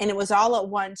on, and it was all at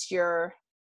once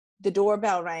the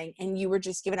doorbell rang, and you were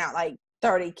just giving out like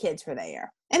 30 kids were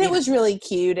there. And it was really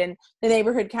cute, and the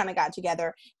neighborhood kind of got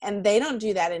together, and they don't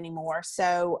do that anymore.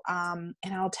 So, and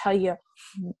I'll tell you,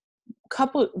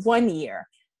 one year,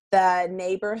 the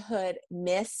neighborhood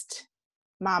missed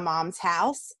my mom's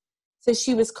house. So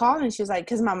she was calling, and she was like,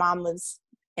 because my mom lives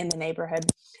in the neighborhood,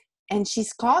 and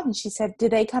she's called, and she said, did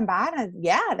they come by? And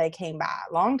yeah, they came by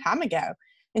a long time ago.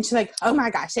 And she's like, oh my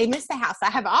gosh, they missed the house. I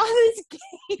have all this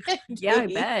candy. Yeah, I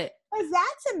bet. Because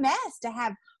that's a mess to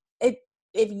have. If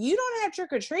you don't have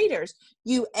trick-or-treaters,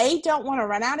 you A, don't want to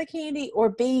run out of candy, or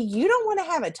B, you don't want to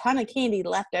have a ton of candy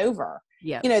left over.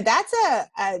 Yeah. That's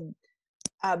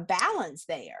a balance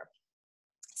there.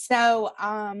 So,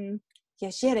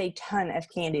 she had a ton of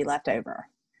candy left over.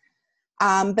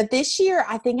 But this year,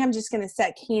 I think I'm just going to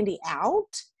set candy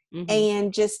out.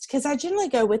 And just because I generally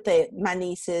go with my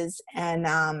nieces and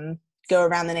go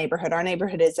around the neighborhood. Our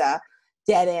neighborhood is a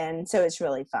dead end, so it's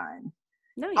really fun.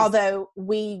 Nice. Although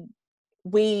we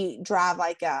drive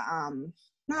like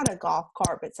not a golf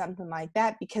cart, but something like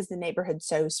that because the neighborhood's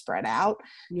so spread out.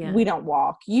 Yeah. We don't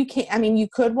walk. You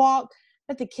could walk,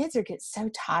 but the kids get so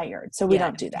tired, so we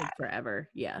don't do that forever.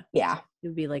 Yeah. Yeah. It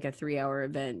would be like a 3-hour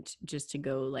event just to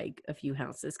go like a few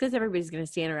houses because everybody's going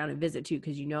to stand around and visit too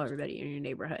because everybody in your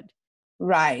neighborhood.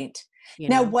 Right.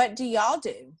 Now, what do y'all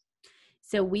do?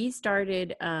 So we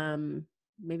started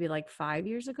maybe like 4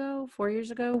 years ago,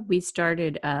 we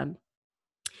started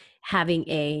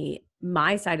having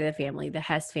my side of the family, the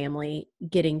Hess family,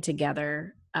 getting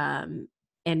together and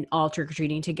all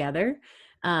trick-or-treating together.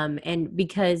 And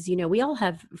because, we all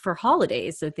have for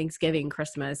holidays, so Thanksgiving,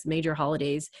 Christmas, major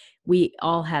holidays, we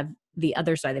all have the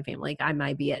other side of the family. Like I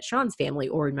might be at Sean's family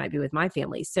or we might be with my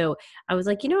family. So I was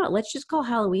like, you know what, let's just call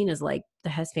Halloween as like the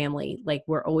Hess family. Like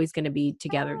we're always going to be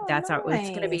together. That's nice. It's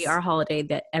going to be our holiday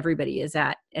that everybody is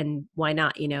at. And why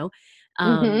not,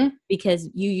 because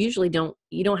you usually don't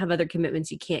have other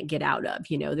commitments you can't get out of,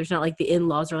 there's not like the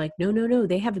in-laws are like, no,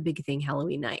 they have a big thing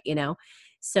Halloween night,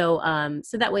 So,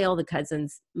 so that way all the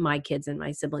cousins, my kids and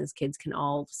my siblings' kids can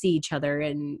all see each other.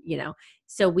 And,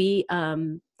 so we,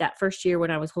 that first year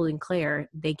when I was holding Claire,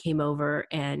 they came over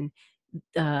and,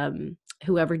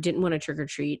 whoever didn't want to trick or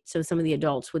treat. So some of the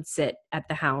adults would sit at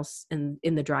the house and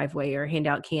in the driveway or hand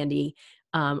out candy.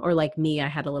 Or like me, I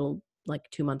had a little like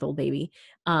 2-month-old baby.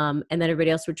 And then everybody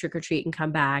else would trick or treat and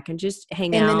come back and just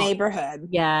hang out in the neighborhood.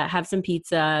 Yeah. Have some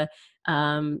pizza,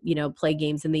 play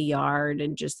games in the yard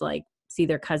and just like see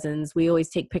their cousins. We always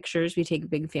take pictures. We take a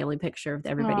big family picture of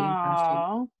everybody in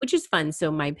costume, which is fun.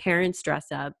 So my parents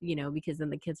dress up, because then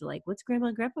the kids are like, what's grandma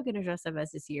and grandpa going to dress up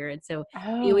as this year? And so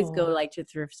we always go like to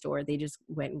thrift store. They just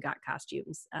went and got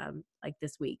costumes like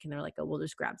this week. And they're like, oh, we'll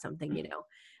just grab something,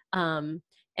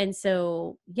 And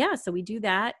so, yeah, so we do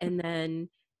that. And then,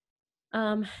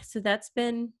 so that's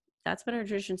been our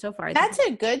tradition so far. That's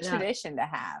a good tradition to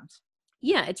have.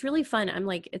 Yeah. It's really fun. I'm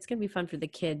like, it's going to be fun for the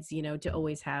kids, to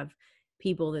always have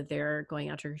people that they're going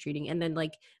out trick-or-treating. And then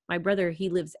like my brother, he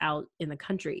lives out in the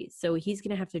country, so he's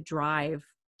going to have to drive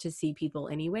to see people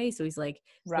anyway. So he's like,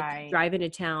 drive into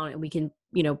town and we can,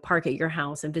 park at your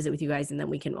house and visit with you guys. And then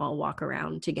we can all walk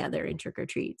around together and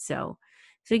trick-or-treat. So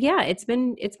yeah, it's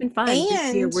been fun. And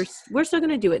this year, we're still going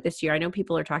to do it this year. I know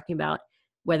people are talking about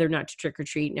whether or not to trick or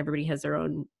treat, and everybody has their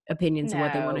own opinions of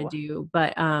what they want to do.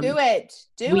 But do it.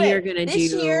 We are going to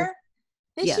this year.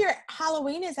 This year,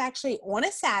 Halloween is actually on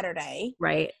a Saturday.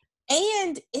 Right.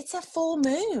 And it's a full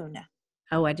moon.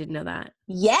 Oh, I didn't know that.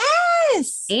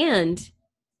 Yes. And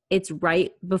it's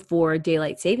right before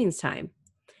daylight savings time.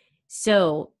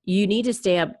 So you need to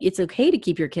stay up. It's okay to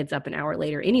keep your kids up an hour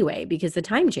later anyway, because the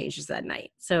time changes that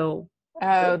night. So.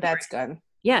 Oh, that's good.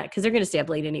 Yeah, because they're going to stay up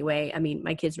late anyway. I mean,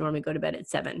 my kids normally go to bed at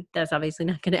 7. That's obviously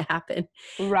not going to happen.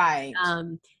 Right.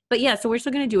 But yeah, so we're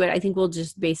still going to do it. I think we'll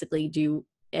just basically do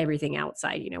everything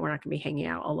outside. We're not going to be hanging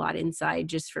out a lot inside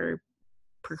just for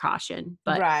precaution.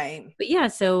 But yeah,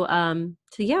 so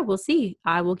yeah, we'll see.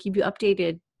 I will keep you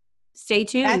updated. Stay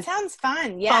tuned. That sounds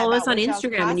fun. Yeah. Follow us on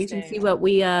Instagram and you can see what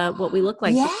we look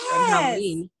like on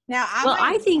Halloween. Now,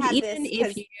 I think even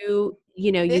if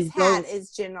this hat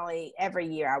is generally every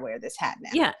year I wear this hat now.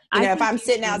 Yeah. If I'm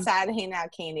sitting outside handing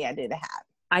out candy, I do the hat.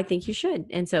 I think you should.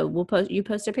 And so you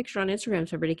post a picture on Instagram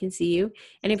so everybody can see you.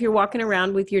 And if you're walking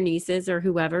around with your nieces or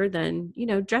whoever, then,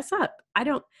 dress up.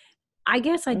 I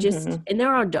guess I just, and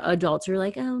there are adults who are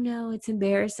like, oh no, it's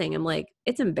embarrassing. I'm like,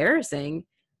 it's embarrassing.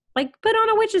 Like, put on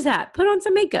a witch's hat, put on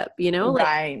some makeup, Like,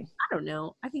 I don't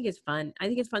know. I think it's fun. I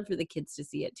think it's fun for the kids to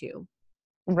see it too.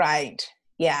 Right.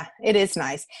 Yeah, it is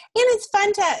nice. And it's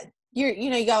fun to,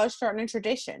 y'all are starting a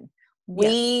tradition.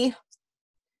 We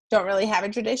don't really have a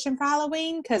tradition for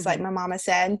Halloween because like my mama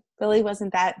said, really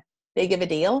wasn't that big of a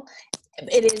deal.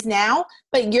 It is now,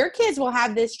 but your kids will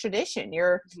have this tradition.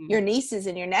 Your nieces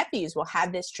and your nephews will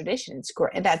have this tradition. It's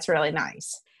great. That's really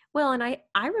nice. Well, and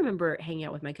I remember hanging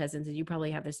out with my cousins, and you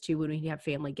probably have this too, when we have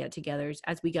family get-togethers.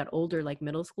 As we got older, like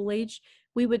middle school age,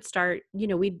 we would start,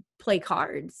 we'd play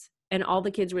cards, and all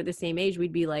the kids were the same age.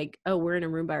 We'd be like, oh, we're in a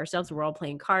room by ourselves. We're all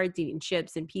playing cards, eating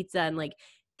chips and pizza. And like,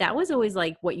 that was always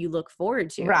like what you look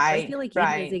forward to. Right. I feel like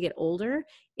even as they get older,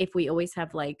 if we always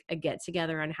have like a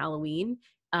get-together on Halloween,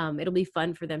 it'll be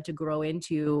fun for them to grow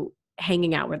into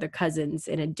hanging out with their cousins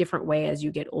in a different way as you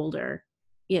get older,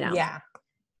 Yeah.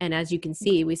 And as you can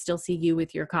see, we still see you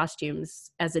with your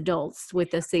costumes as adults with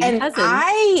the same cousins.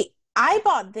 I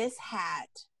bought this hat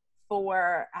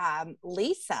for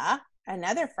Lisa,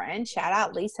 another friend. Shout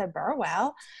out Lisa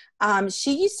Burwell.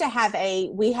 She used to have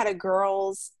we had a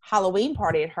girls' Halloween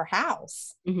party at her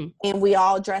house. And we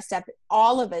all dressed up.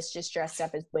 All of us just dressed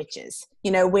up as witches,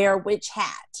 wear a witch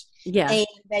hat. Yeah. And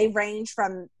they range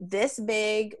from this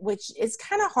big, which is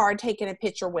kind of hard taking a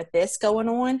picture with this going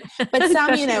on. But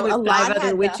some, a lot of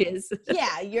other witches.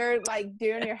 You're like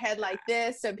doing your head like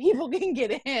this so people can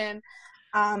get in.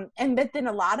 But then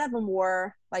a lot of them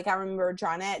were, like I remember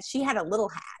Johnette, she had a little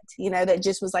hat, that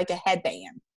just was like a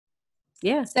headband.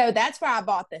 Yeah. So that's where I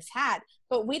bought this hat.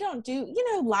 But we don't do,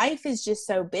 life is just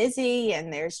so busy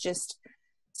and there's just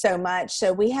so much.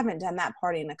 So we haven't done that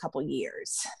party in a couple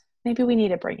years. Maybe we need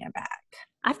to bring it back.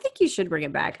 I think you should bring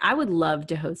it back. I would love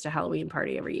to host a Halloween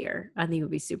party every year. I think it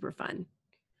would be super fun.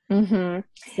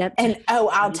 Yep. And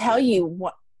I'll tell you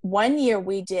what, one year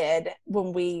we did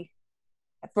when we,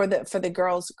 for the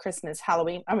girls'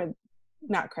 Halloween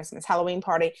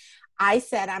party, I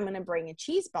said, I'm going to bring a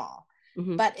cheese ball.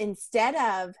 But instead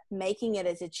of making it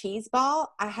as a cheese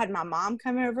ball, I had my mom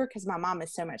come over because my mom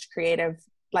is so much creative.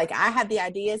 Like I have the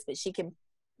ideas, but she can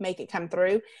make it come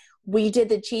through. we did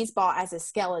the cheese ball as a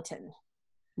skeleton.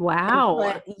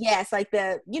 Wow. Yes, like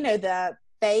the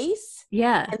face.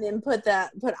 Yeah. And then put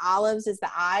olives as the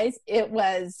eyes.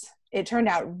 It turned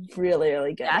out really,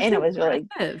 really good. That's and it was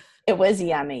impressive. it was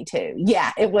yummy too.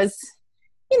 Yeah, it was,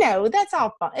 that's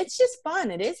all fun. It's just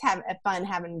fun. It is fun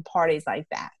having parties like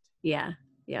that. Yeah.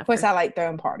 Yeah. Of course, I like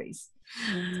throwing parties.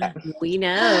 So. We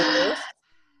know.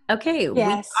 Okay,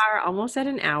 yes. We are almost at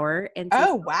an hour. And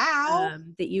so wow.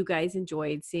 That you guys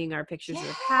enjoyed seeing our pictures of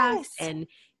the past and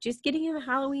just getting in the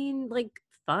Halloween,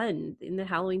 fun, in the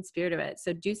Halloween spirit of it.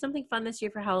 So do something fun this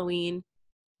year for Halloween.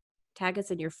 Tag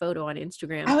us in your photo on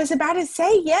Instagram. I was about to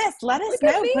say, yes, let us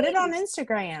know. Put it on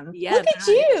Instagram. Yeah, look at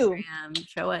you. Instagram.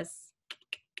 Show us.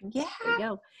 Yeah. There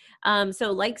you go.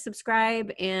 So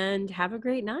subscribe, and have a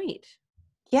great night.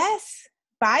 Yes.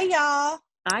 Bye, y'all.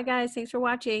 Bye, guys. Thanks for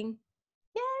watching.